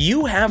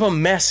 "You have a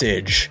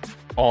message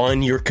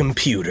on your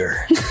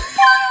computer."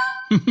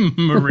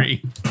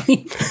 Marie.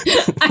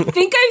 I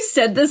think I've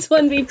said this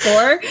one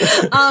before.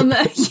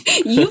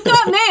 You've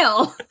got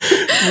mail.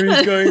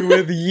 Marie's going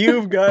with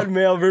 "You've got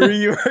mail." Marie,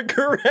 you are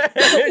correct.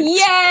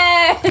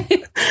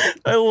 Yay!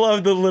 I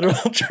love the literal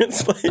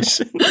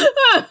translation.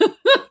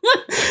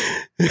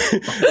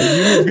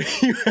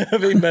 you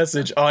have a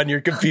message on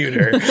your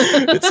computer.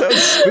 It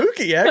sounds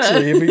spooky,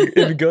 actually,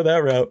 if you go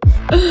that route.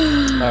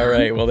 All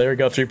right, well, there we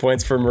go. 3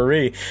 points for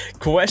Marie.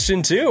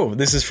 Question 2.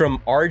 This is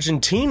from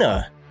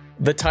Argentina.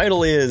 The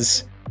title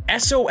is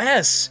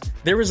SOS,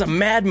 There is a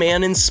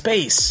Madman in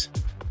Space.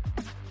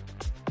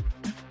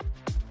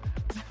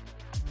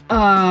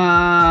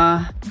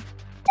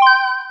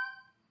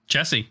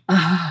 Jesse.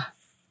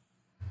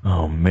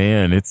 Oh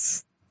man,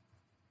 it's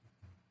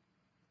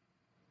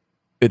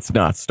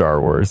not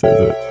Star Wars, is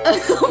it?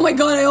 Oh my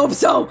god, I hope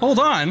so. Hold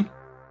on.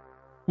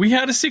 We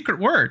had a secret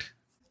word.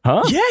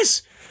 Huh?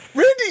 Yes,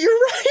 Randy, you're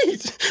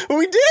right.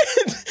 We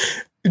did.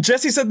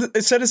 Jesse said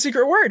a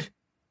secret word.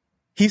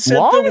 He said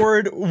What? the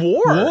word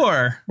war.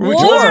 War. Which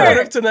War. was one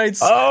of tonight's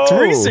Oh.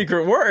 3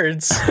 secret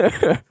words.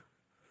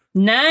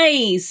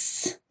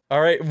 Nice.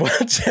 All right. Well,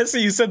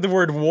 Jesse, you said the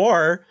word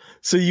war,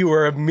 so you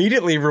were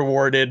immediately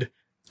rewarded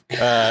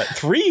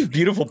 3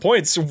 beautiful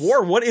points.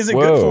 War, what is it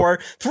good Whoa. for?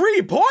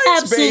 3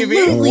 points, baby.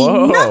 Absolutely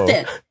Whoa.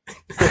 nothing.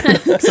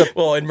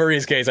 Well, in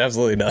Marie's case,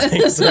 absolutely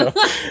nothing. So.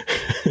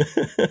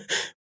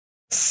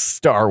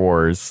 Star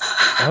Wars.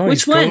 Oh, Which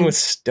he's going one? with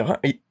Star.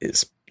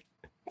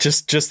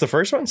 Just the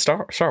first one?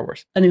 Star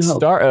Wars. A New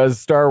Hope.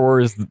 Star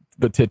Wars,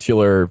 the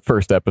titular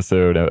first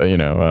episode. Yeah.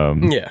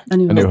 A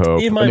New A New Hope.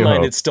 Hope. In A my New mind,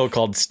 Hope. it's still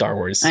called Star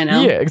Wars. I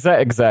know. Yeah,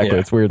 exactly. Yeah,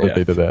 It's weird that yeah.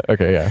 they did that.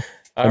 Okay, yeah.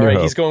 All A New right,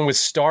 Hope. he's going with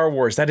Star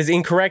Wars. That is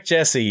incorrect,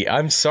 Jesse.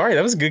 I'm sorry.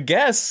 That was a good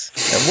guess.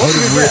 That was a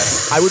good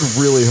guess. I would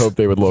really hope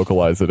they would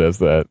localize it as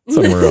that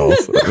somewhere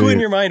else. Who in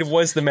your mind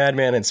was the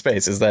madman in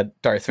space? Is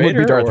that Darth would Vader?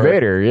 be Darth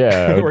Vader,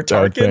 yeah. Or I would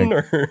Tarkin?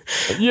 think. Or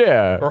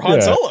Yeah. Han yeah.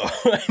 Solo?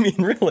 I mean,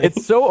 really.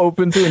 It's so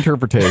open to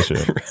interpretation.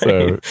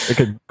 So it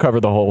could cover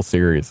the whole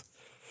series.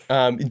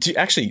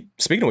 Actually,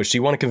 speaking of which, do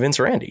you want to convince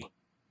Randy?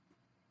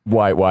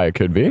 Why it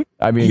could be?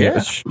 I mean, Yeah.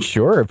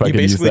 sure. If I You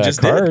could use basically that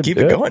just card, did. Keep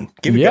it going.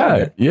 Keep it yeah,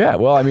 going. yeah.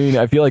 Well, I mean,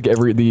 I feel like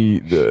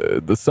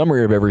the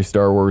summary of every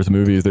Star Wars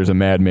movie is there's a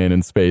madman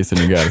in space and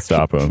you got to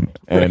stop him,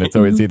 and it's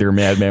always either a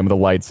madman with a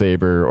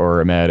lightsaber or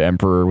a mad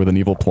emperor with an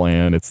evil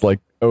plan. It's like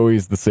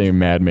always the same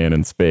madman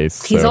in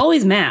space. He's so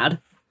always mad.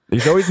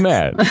 he's always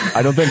mad.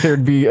 I don't think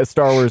there'd be a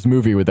Star Wars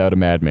movie without a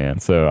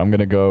madman. So I'm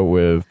gonna go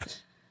with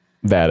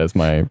that as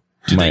my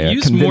Do my they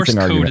use Morse convincing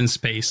code argument. in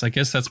space? I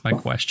guess that's my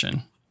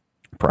question.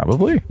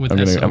 Probably With I'm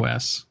gonna-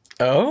 SOS.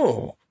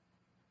 Oh.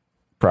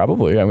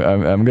 Probably. I'm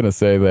going to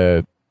say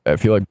that I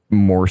feel like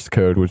Morse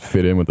code would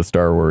fit in with the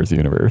Star Wars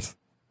universe.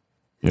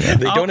 You know?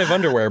 They don't have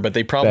underwear, but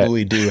they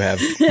probably do have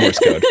Morse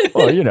code.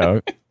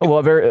 Well,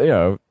 a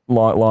very,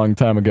 long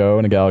time ago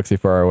in a galaxy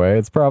far away,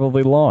 it's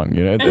probably long,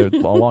 a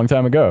long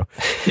time ago.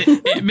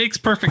 It makes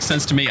perfect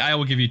sense to me. I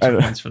will give you 2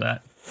 points for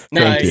that.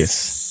 Thank you.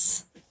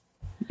 Nice.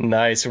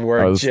 Nice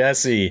work, I was-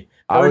 Jesse.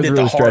 I was Earned it the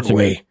really hard stretching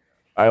way. it.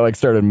 I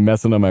started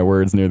messing up my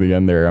words near the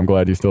end there. I'm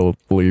glad you still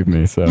believe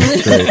me. So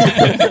great.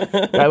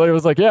 I literally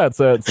was like, yeah, it's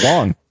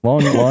long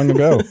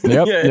ago.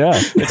 Yep. Yeah.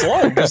 It's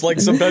long, just like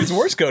sometimes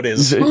Morse code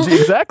is.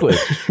 Exactly.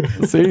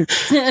 See,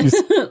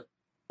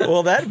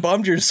 Well, that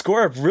bumped your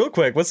score up real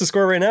quick. What's the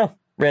score right now,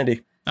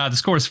 Randy? The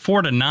score is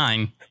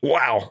 4-9.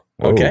 Wow.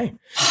 Whoa. Okay.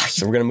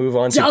 So we're going to move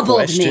on to Doubled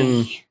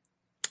question. me.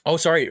 Oh,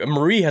 sorry.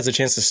 Marie has a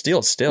chance to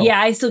steal still. Yeah,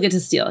 I still get to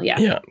steal. Yeah.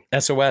 Yeah.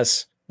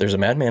 SOS. There's a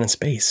madman in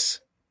space.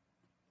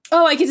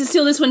 Oh, I get to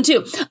steal this one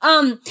too.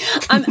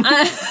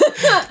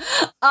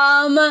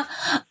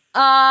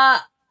 I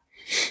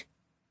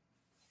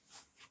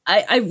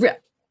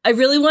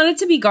really want it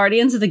to be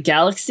Guardians of the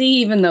Galaxy,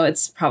 even though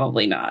it's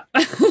probably not.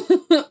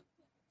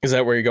 Is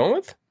that where you're going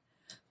with?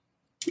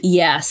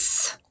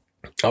 Yes.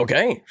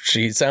 Okay,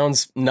 she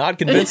sounds not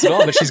convinced at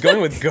all, but she's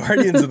going with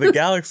Guardians of the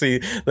Galaxy.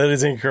 That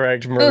is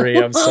incorrect, Marie.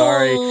 I'm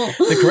sorry.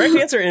 The correct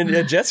answer,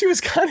 and Jesse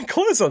was kind of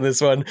close on this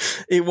one,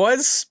 it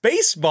was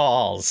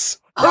Spaceballs.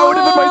 That would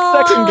have been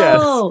my second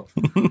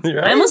guess.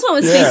 Right? I almost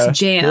went with Space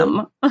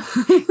Jam.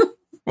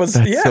 Was,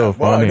 That's yeah, so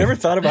wow, I funny. never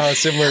thought about how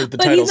similar the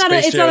But title it's not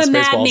Space Jam a and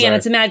Spaceballs madman, are.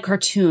 it's a mad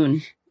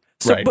cartoon.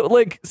 So, Right. but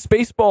like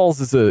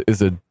Spaceballs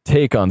is a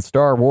take on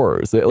Star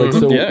Wars. Like, Mhm.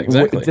 so Yeah,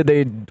 exactly.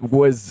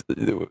 was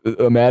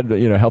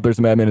a Helter's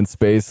a Madman in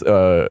Space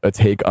a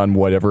take on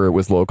whatever it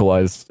was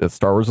localized?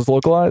 Star Wars was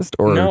localized,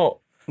 or No,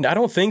 I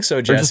don't think so,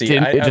 or just Jesse.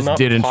 didn't, it I'm just not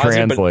didn't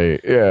positive, but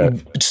translate. Yeah,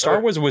 Star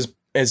Wars was,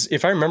 as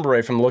if I remember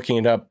right from looking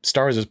it up,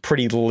 Star Wars was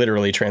pretty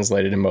literally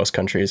translated in most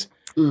countries.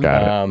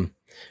 got it.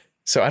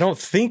 So I don't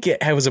think it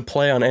was a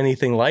play on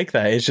anything like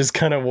that. It's just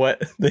kind of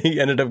what they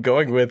ended up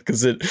going with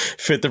because it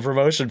fit the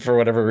promotion for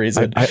whatever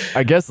reason.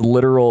 I guess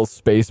literal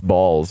space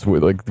balls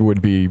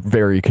would be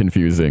very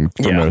confusing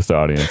for Yeah. most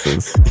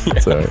audiences.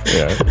 So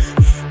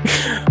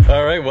yeah.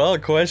 All right, well,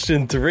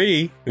 question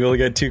 3. We only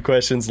got 2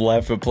 questions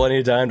left, but plenty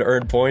of time to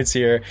earn points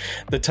here.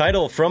 The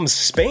title from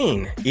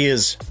Spain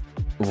is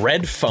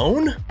Red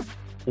Phone?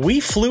 We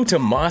Flew to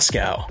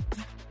Moscow.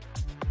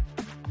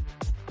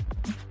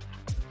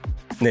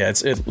 Yeah,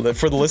 it's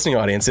for the listening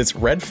audience, it's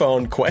Red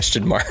Phone ?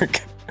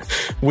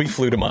 We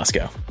flew to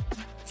Moscow.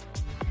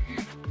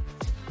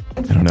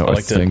 I don't know I a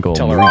like to single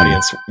tell our movie.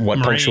 audience what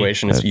Marie.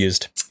 punctuation is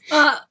used.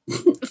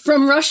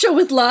 From Russia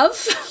with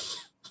Love.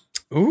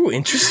 Ooh,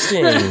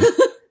 interesting.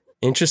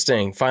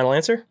 Interesting. Final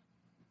answer?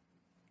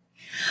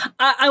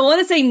 I want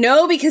to say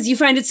no because you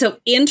find it so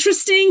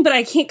interesting, but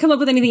I can't come up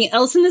with anything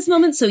else in this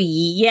moment. So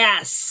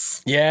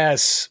yes.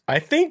 Yes. I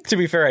think, to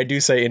be fair, I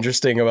do say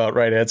interesting about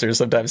right answers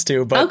sometimes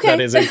too, but Okay.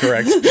 that is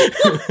incorrect.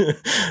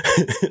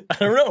 I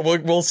don't know.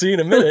 We'll see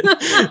in a minute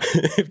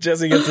if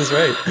Jesse gets this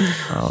right.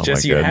 Oh,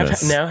 Jesse, my you have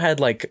goodness. now had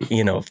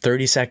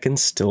 30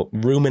 seconds to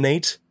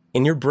ruminate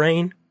in your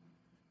brain.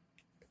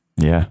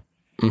 Yeah.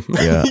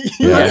 Yeah.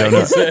 Yeah, I don't know.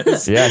 he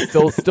says. Yeah,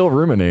 still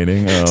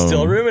ruminating.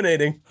 Still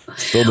ruminating.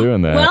 Still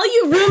doing that. While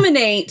you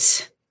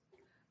ruminate,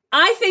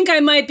 I think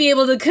I might be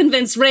able to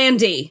convince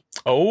Randy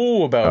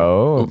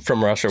About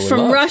From Russia with from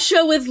Love.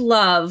 Russia with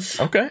Love.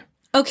 Okay.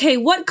 Okay,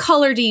 what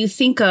color do you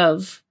think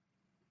of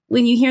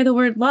when you hear the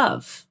word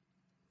love?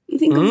 You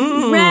think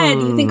of red,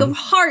 you think of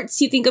hearts,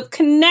 you think of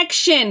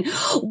connection.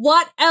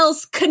 What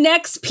else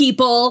connects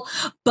people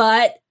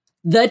but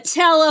the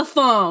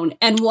telephone?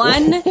 And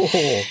one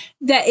Oh.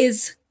 that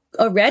is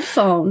a red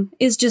phone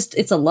is just,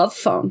 it's a love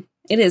phone.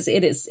 It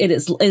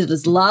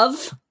is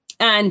love.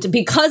 And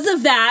because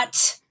of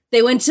that,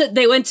 they went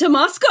to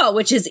Moscow,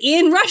 which is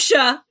in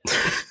Russia.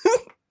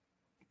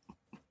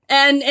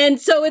 And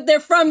so they're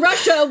from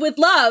Russia with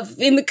love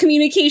in the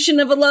communication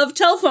of a love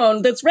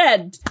telephone that's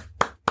red.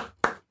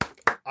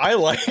 I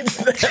like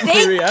that,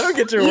 Marie. I don't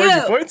get your awards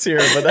and points here,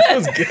 but that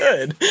was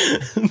good.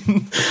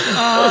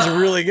 That was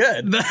really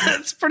good.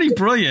 That's pretty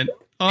brilliant,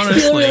 I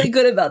honestly. feel really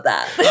good about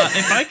that.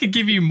 If I could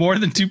give you more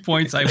than 2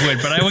 points, I would,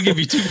 but I will give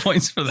you 2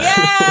 points for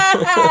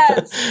that.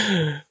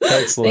 Yes!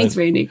 Excellent. Thanks,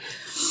 Randy.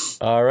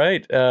 All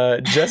right.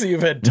 Jesse,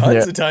 you've had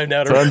tons of time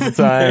now to tons of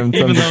time.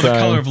 Even Tons though of the time.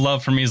 color of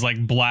love for me is like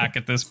black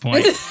at this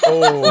point.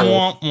 Oh,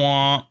 Wah,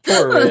 wah.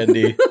 poor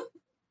Randy.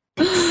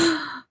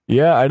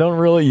 Yeah, I don't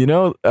really,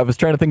 I was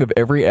trying to think of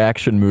every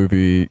action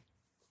movie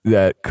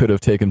that could have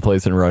taken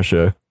place in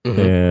Russia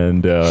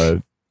and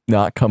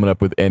not coming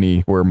up with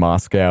any where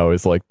Moscow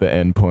is like the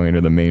end point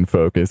or the main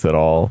focus at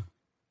all.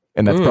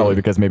 And that's probably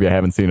because maybe I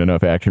haven't seen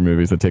enough action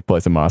movies that take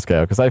place in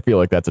Moscow because I feel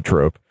like that's a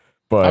trope.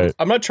 But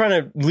I'm not trying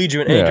to lead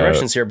you in any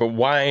directions here, but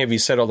why have you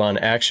settled on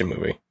action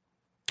movie?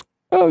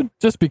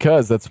 just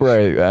because that's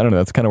where I don't know,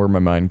 that's kind of where my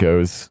mind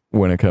goes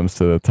when it comes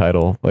to the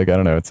title. Like, I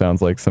don't know, it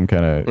sounds like some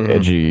kind of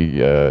edgy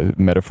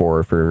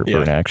metaphor for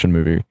an action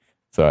movie.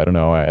 So I don't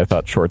know. I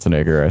thought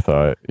Schwarzenegger, I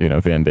thought,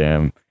 Van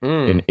Damme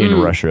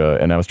in Russia.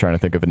 And I was trying to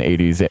think of an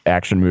 80s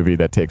action movie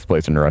that takes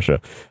place in Russia.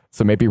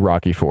 So maybe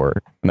Rocky 4.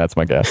 And that's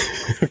my guess.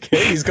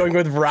 Okay, he's going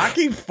with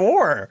Rocky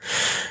 4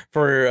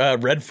 for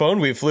Red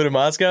Phone. We flew to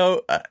Moscow.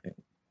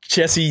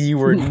 Jesse, you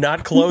were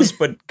not close,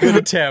 but good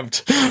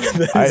attempt.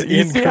 That is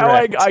You see how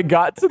incorrect. I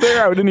got to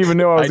there? I didn't even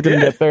know I was going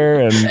to did. get there.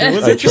 And It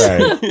was I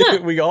tried.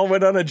 interesting. We all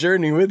went on a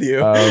journey with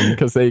you.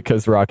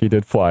 Because Rocky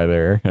did fly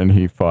there and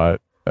he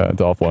fought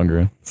Dolph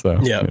Lundgren. So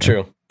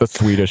True. The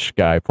Swedish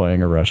guy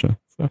playing a Russian.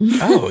 So.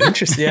 Oh,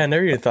 interesting. Yeah, I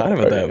never even thought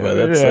about that, but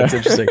that's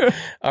interesting.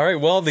 All right,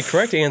 well, the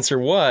correct answer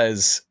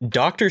was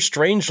Dr.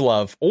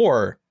 Strangelove,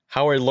 or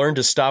How I Learned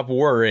to Stop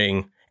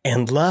Worrying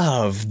and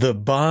Love the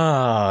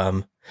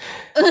Bomb.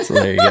 So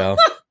there you go.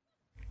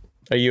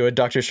 Are you a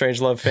Dr.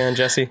 Strangelove fan,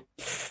 Jesse?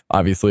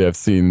 Obviously, I've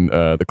seen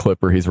the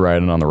clip where he's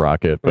riding on the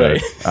rocket, but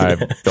Right. I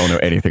don't know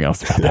anything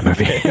else about that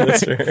movie.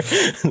 That's fair.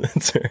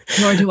 That's fair.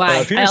 Nor do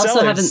I. Peter I also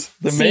Sellers, haven't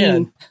the seen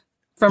man.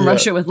 From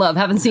Russia with Love.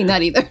 Haven't seen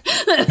that either.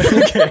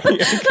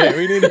 Okay.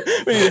 We need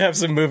to have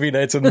some movie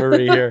nights with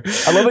Marie here.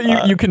 I love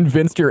that you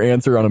convinced your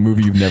answer on a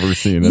movie you've never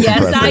seen. That's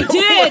Yes, impressive. I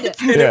did.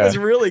 And it was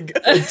really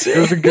good.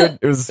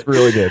 It was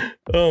really good.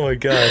 Oh my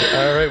god.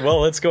 All right, well,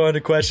 let's go on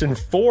to question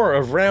 4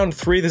 of round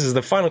 3. This is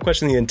the final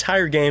question of the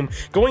entire game.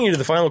 Going into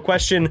the final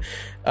question,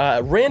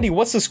 Randy,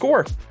 what's the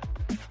score?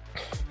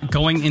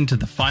 Going into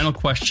the final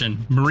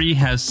question, Marie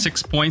has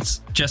 6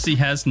 points, Jesse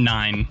has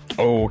 9.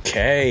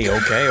 Okay,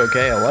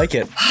 I like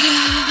it.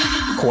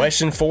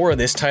 Question 4,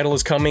 this title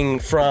is coming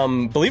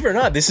from, believe it or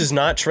not, this is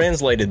not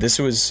translated. This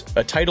was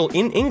a title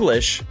in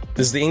English.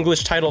 This is the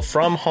English title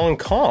from Hong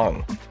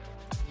Kong.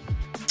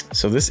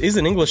 So this is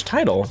an English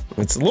title.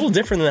 It's a little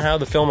different than how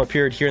the film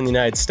appeared here in the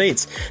United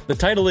States. The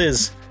title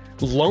is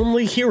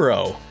Lonely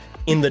Hero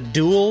in the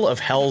Duel of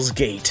Hell's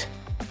Gate.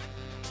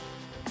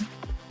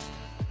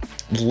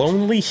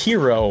 Lonely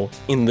Hero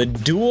in the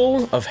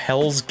Duel of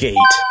Hell's Gate.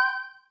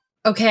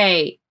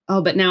 Okay.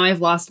 Oh, but now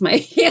I've lost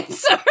my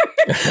answer.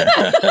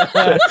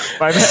 My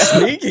bad.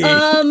 Sneaky.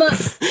 Oh no,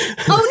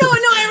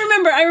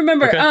 I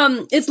remember.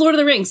 Okay. It's Lord of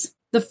the Rings,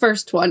 the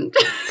first one.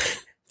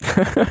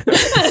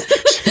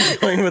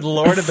 Going with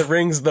Lord of the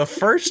Rings, the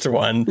first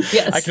one.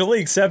 Yes. I can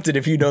only accept it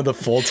if you know the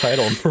full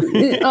title,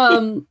 Marie.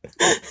 The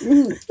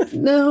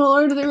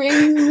Lord of the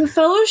Rings, the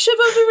Fellowship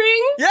of the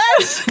Ring.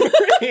 Yes,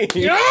 Marie.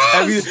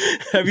 Yes!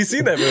 Have you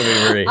seen that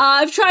movie, Marie?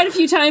 I've tried a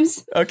few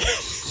times. Okay.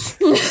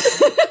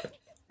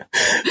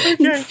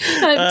 Okay.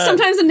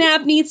 Sometimes a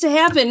nap needs to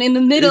happen in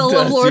the middle It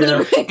does, of Lord yeah.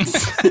 of the Rings.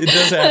 It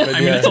does happen. I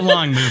mean, it's a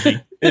long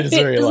movie. It is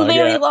very It's long.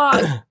 very yeah.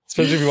 long.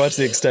 Especially if you watch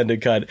the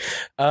extended cut.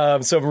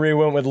 So Marie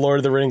went with Lord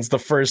of the Rings, the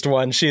first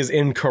one. She is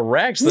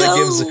incorrect. So that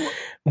gives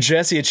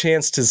Jesse a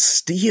chance to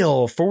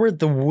steal for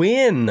the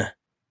win.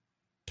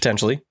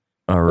 Potentially.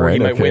 All Or right. he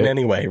might okay. win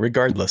anyway,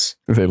 regardless.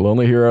 Okay,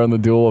 Lonely Hero in the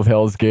Duel of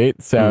Hell's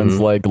Gate sounds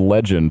like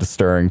Legend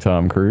starring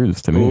Tom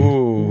Cruise to me.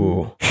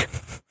 Ooh.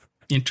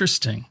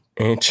 Interesting.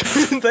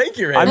 Thank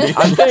you, Randy.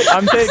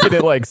 I'm taking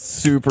it like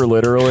super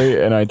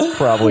literally, and it's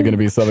probably going to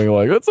be something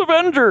like it's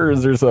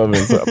Avengers or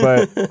something. So,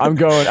 but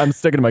I'm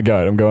sticking to my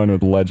gut. I'm going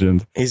with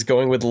Legend. He's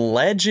going with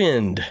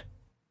Legend.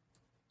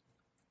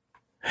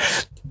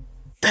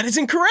 That is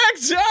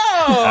incorrect.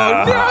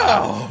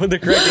 Oh, no. The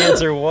correct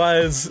answer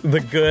was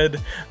the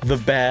good, the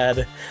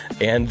bad,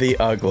 and the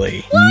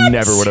ugly.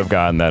 Never would have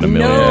gotten that a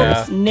million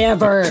years. No,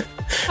 never.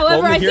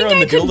 However, Lonely I Hero think in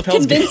I the Duel could of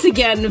Hell's convince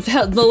again of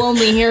the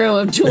Lonely Hero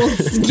of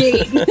Duel's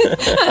Gate.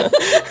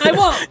 I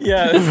won't.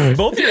 Yeah,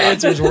 both your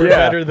answers were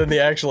better than the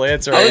actual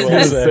answer, I I was will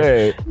going to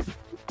say. say,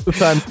 the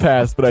time's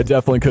passed, but I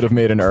definitely could have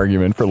made an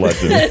argument for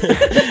Legend.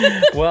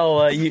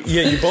 Well,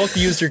 you both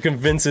used your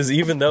convinces,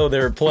 even though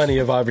there are plenty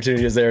of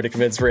opportunities there to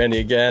convince Randy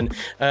again.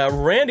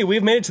 Randy,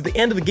 we've made it to the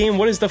end of the game.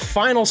 What is the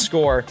final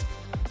score?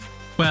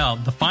 Well,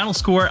 the final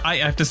score, I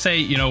have to say,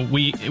 you know,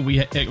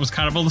 it was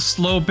kind of a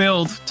slow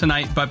build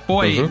tonight, but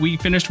boy, we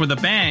finished with a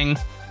bang.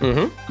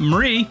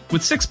 Marie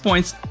with 6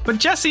 points, but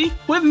Jesse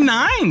with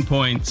 9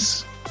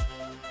 points.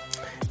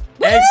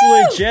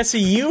 Excellent, Jesse.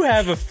 You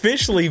have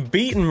officially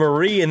beaten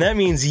Marie, and that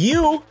means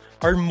you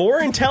are more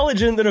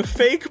intelligent than a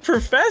fake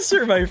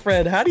professor, my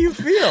friend. How do you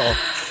feel?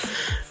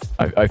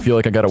 I feel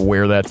like I got to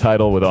wear that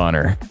title with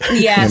honor.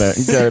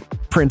 Yes. Get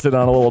it printed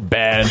on a little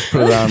badge,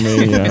 put it on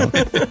me. You know.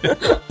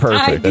 Perfect.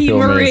 I I beat feel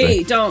Marie.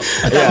 amazing. Don't.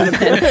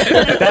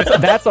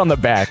 That's on the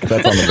back.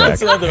 That's on the back.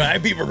 That's another I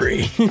beat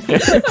Marie.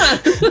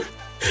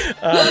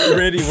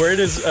 Randy, where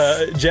does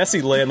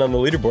Jesse land on the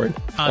leaderboard?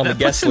 On the That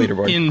guest puts him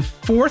leaderboard. in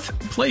 4th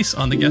place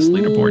on the guest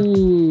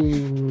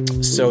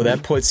leaderboard. So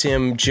that puts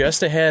him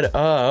just ahead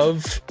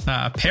of...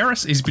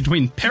 Paris is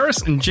between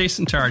Paris and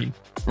Jason Tardy.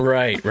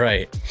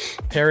 Right.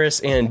 Paris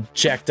and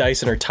Jack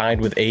Dyson are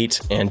tied with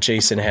 8, and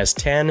Jason has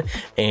 10,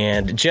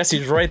 and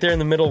Jesse's right there in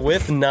the middle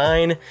with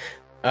 9.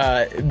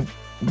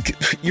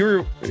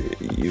 You're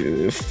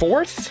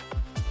 4th?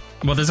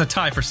 Well, there's a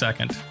tie for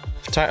 2nd.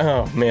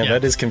 Oh, man, Yeah.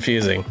 that is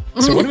confusing.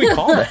 So what do we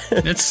call that?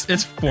 It's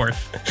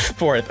 4th.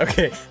 4th.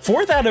 Okay,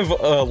 4th out of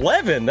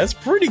 11. That's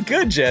pretty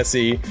good,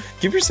 Jesse.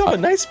 Give yourself a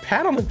nice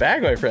pat on the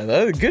back, my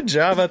friend. Good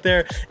job out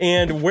there.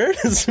 And where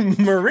does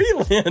Marie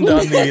land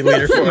on the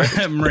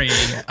leaderboard? Marie,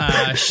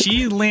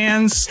 she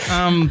lands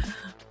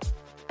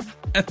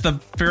at the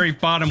very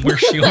bottom where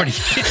she already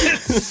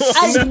is.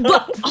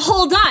 But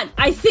hold on.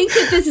 I think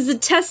that this is a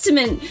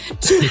testament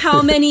to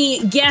how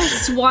many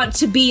guests want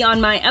to be on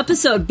my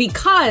episode,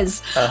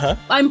 because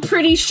I'm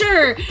pretty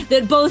sure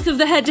that both of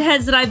the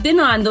head-to-heads that I've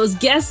been on, those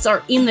guests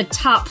are in the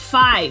top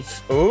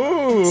 5.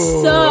 Ooh,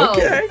 So-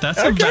 okay.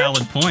 That's a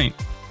valid point.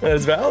 That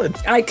is valid.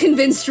 I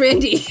convinced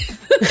Randy.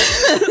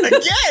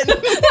 Again!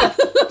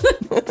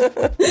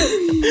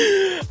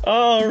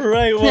 All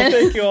right, well,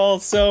 thank you all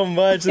so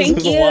much. This Thank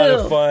was a lot you.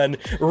 of fun.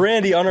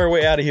 Randy, on our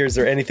way out of here, is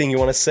there anything you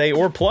want to say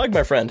or plug,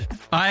 my friend?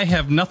 I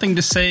have nothing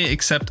to say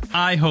except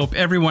I hope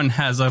everyone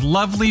has a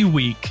lovely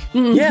week.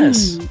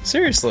 Yes,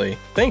 seriously.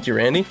 Thank you,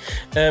 Randy.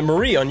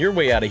 Marie, on your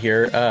way out of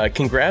here,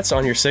 congrats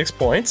on your 6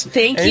 points.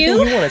 Thank Anything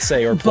you. you want to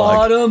say or plug?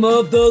 Bottom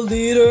of the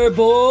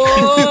leaderboard.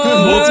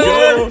 Let's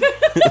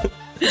go.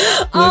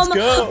 Let's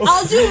go.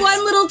 I'll do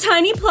one little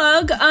tiny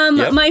plug.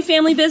 My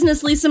family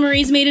business, Lisa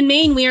Marie's Made in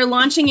Maine, we are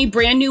launching a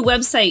brand new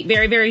website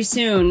very, very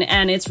soon.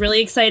 And it's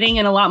really exciting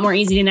and a lot more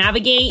easy to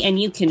navigate.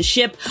 And you can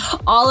ship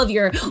all of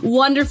your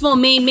wonderful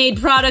Maine-made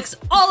products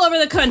all over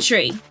the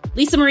country.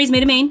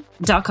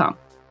 LisaMariesMadeInMaine.com.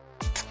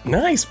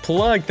 Nice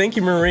plug. Thank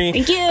you, Marie.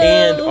 Thank you.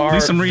 And our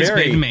Lisa Marie's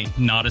very... Made in Maine,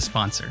 not a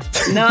sponsor.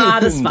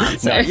 Not a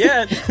sponsor. Not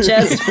yet.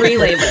 Just free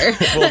labor.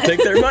 We'll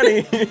take their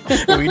money.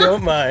 We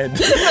don't mind.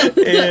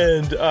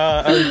 And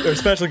our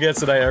special guest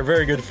tonight, our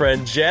very good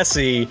friend,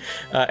 Jesse.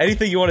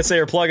 Anything you want to say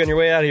or plug on your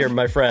way out of here,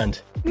 my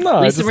friend? No,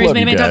 I just love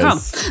you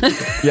guys.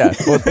 Yeah,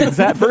 well,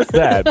 first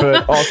that,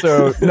 but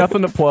also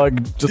nothing to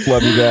plug. Just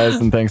love you guys,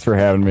 and thanks for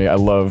having me. I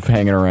love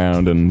hanging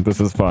around, and this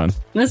is fun.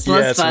 This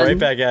was fun. Right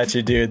back at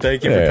you, dude.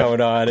 Thank you for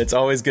coming on. It's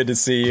always good to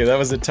see you. That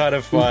was a ton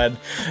of fun.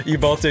 You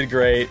both did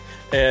great.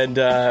 And,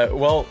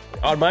 well,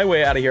 on my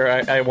way out of here,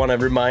 I want to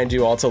remind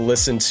you all to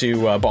listen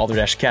to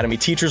Balderdash Academy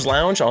Teachers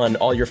Lounge on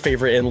all your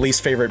favorite and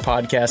least favorite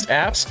podcast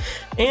apps.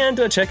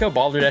 And check out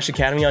Balderdash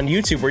Academy on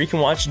YouTube, where you can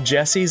watch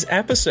Jesse's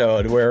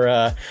episode,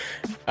 where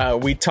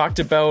we talked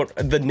about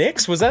the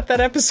Knicks. Was that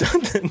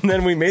episode? And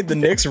then we made the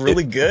Knicks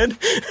really good?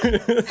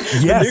 Yes.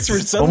 The Knicks were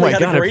suddenly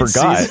had a great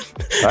season.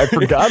 I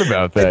forgot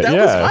about that. That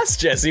was us,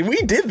 Jesse. We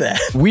did that.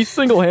 We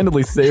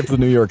single-handedly saved the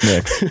New York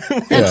Knicks.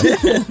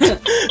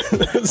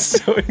 That's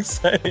so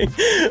exciting.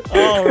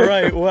 All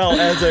right. Well,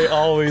 as I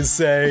always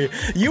say,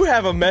 you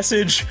have a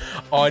message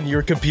on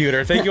your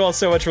computer. Thank you all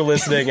so much for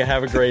listening, and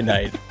have a great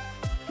night.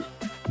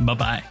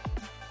 Bye-bye.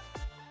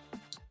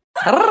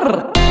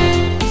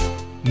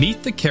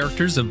 Meet the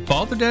characters of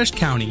Balderdash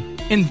County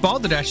in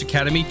Balderdash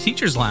Academy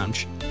Teachers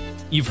Lounge.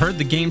 You've heard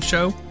the game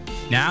show.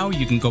 Now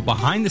you can go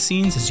behind the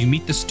scenes as you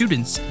meet the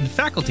students and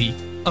faculty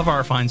of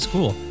our fine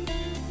school.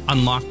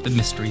 Unlock the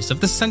mysteries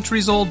of the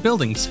centuries-old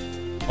buildings,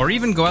 or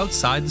even go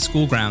outside the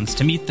school grounds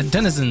to meet the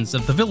denizens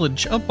of the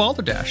village of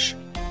Balderdash.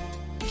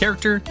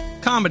 Character,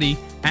 comedy,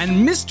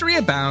 and mystery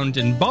abound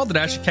in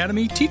Balderdash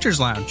Academy Teachers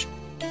Lounge.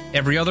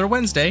 Every other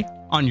Wednesday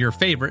on your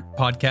favorite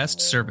podcast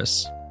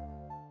service.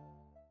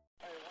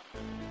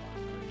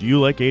 Do you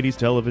like 80s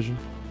television?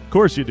 Of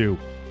course you do.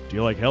 Do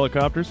you like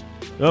helicopters?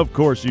 Of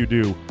course you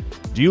do.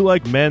 Do you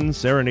like men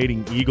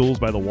serenading eagles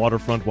by the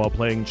waterfront while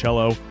playing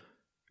cello?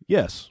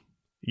 Yes.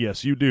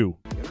 Yes, you do.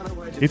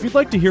 If you'd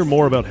like to hear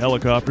more about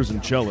helicopters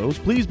and cellos,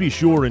 please be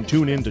sure and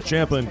tune in to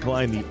Champa and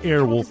Klein the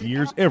Airwolf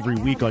Years every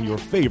week on your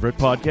favorite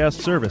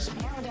podcast service.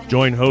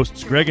 Join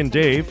hosts Greg and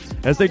Dave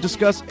as they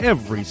discuss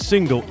every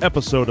single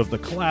episode of the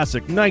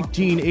classic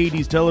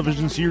 1980s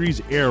television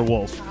series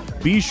Airwolf.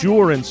 Be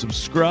sure and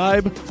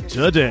subscribe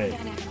today.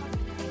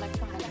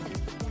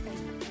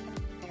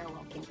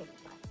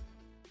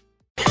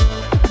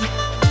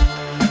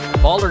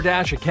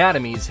 Balderdash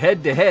Academy's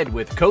Head-to-Head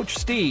with Coach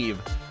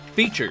Steve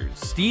features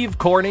Steve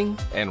Corning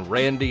and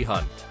Randy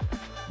Hunt.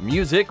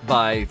 Music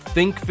by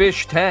Think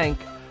Fish Tank,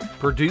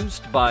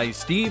 produced by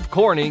Steve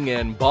Corning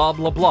and Bob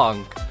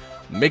LeBlanc.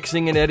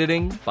 Mixing and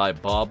editing by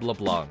Bob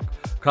LeBlanc.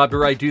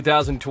 Copyright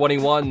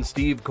 2021,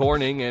 Steve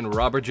Corning and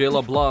Robert J.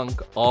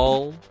 LeBlanc,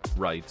 all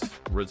rights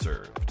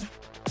reserved.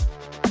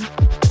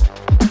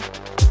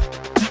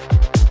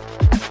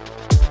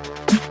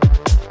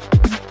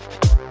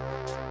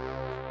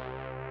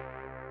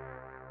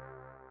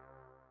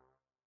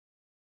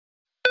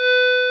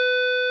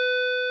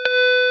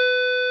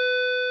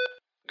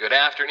 Good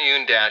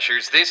afternoon,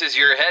 Dashers. This is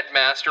your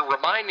headmaster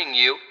reminding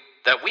you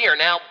that we are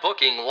now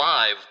booking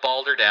live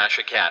Balderdash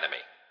Academy.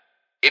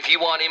 If you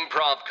want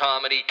improv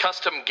comedy,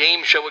 custom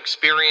game show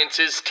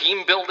experiences,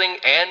 team building,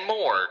 and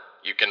more,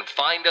 you can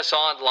find us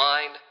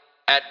online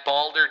at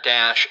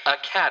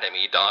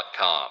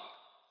balderdashacademy.com.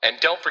 And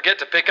don't forget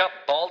to pick up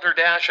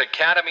Balderdash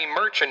Academy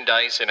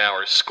merchandise in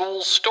our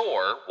school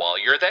store while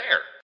you're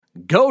there.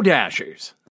 Go Dashers!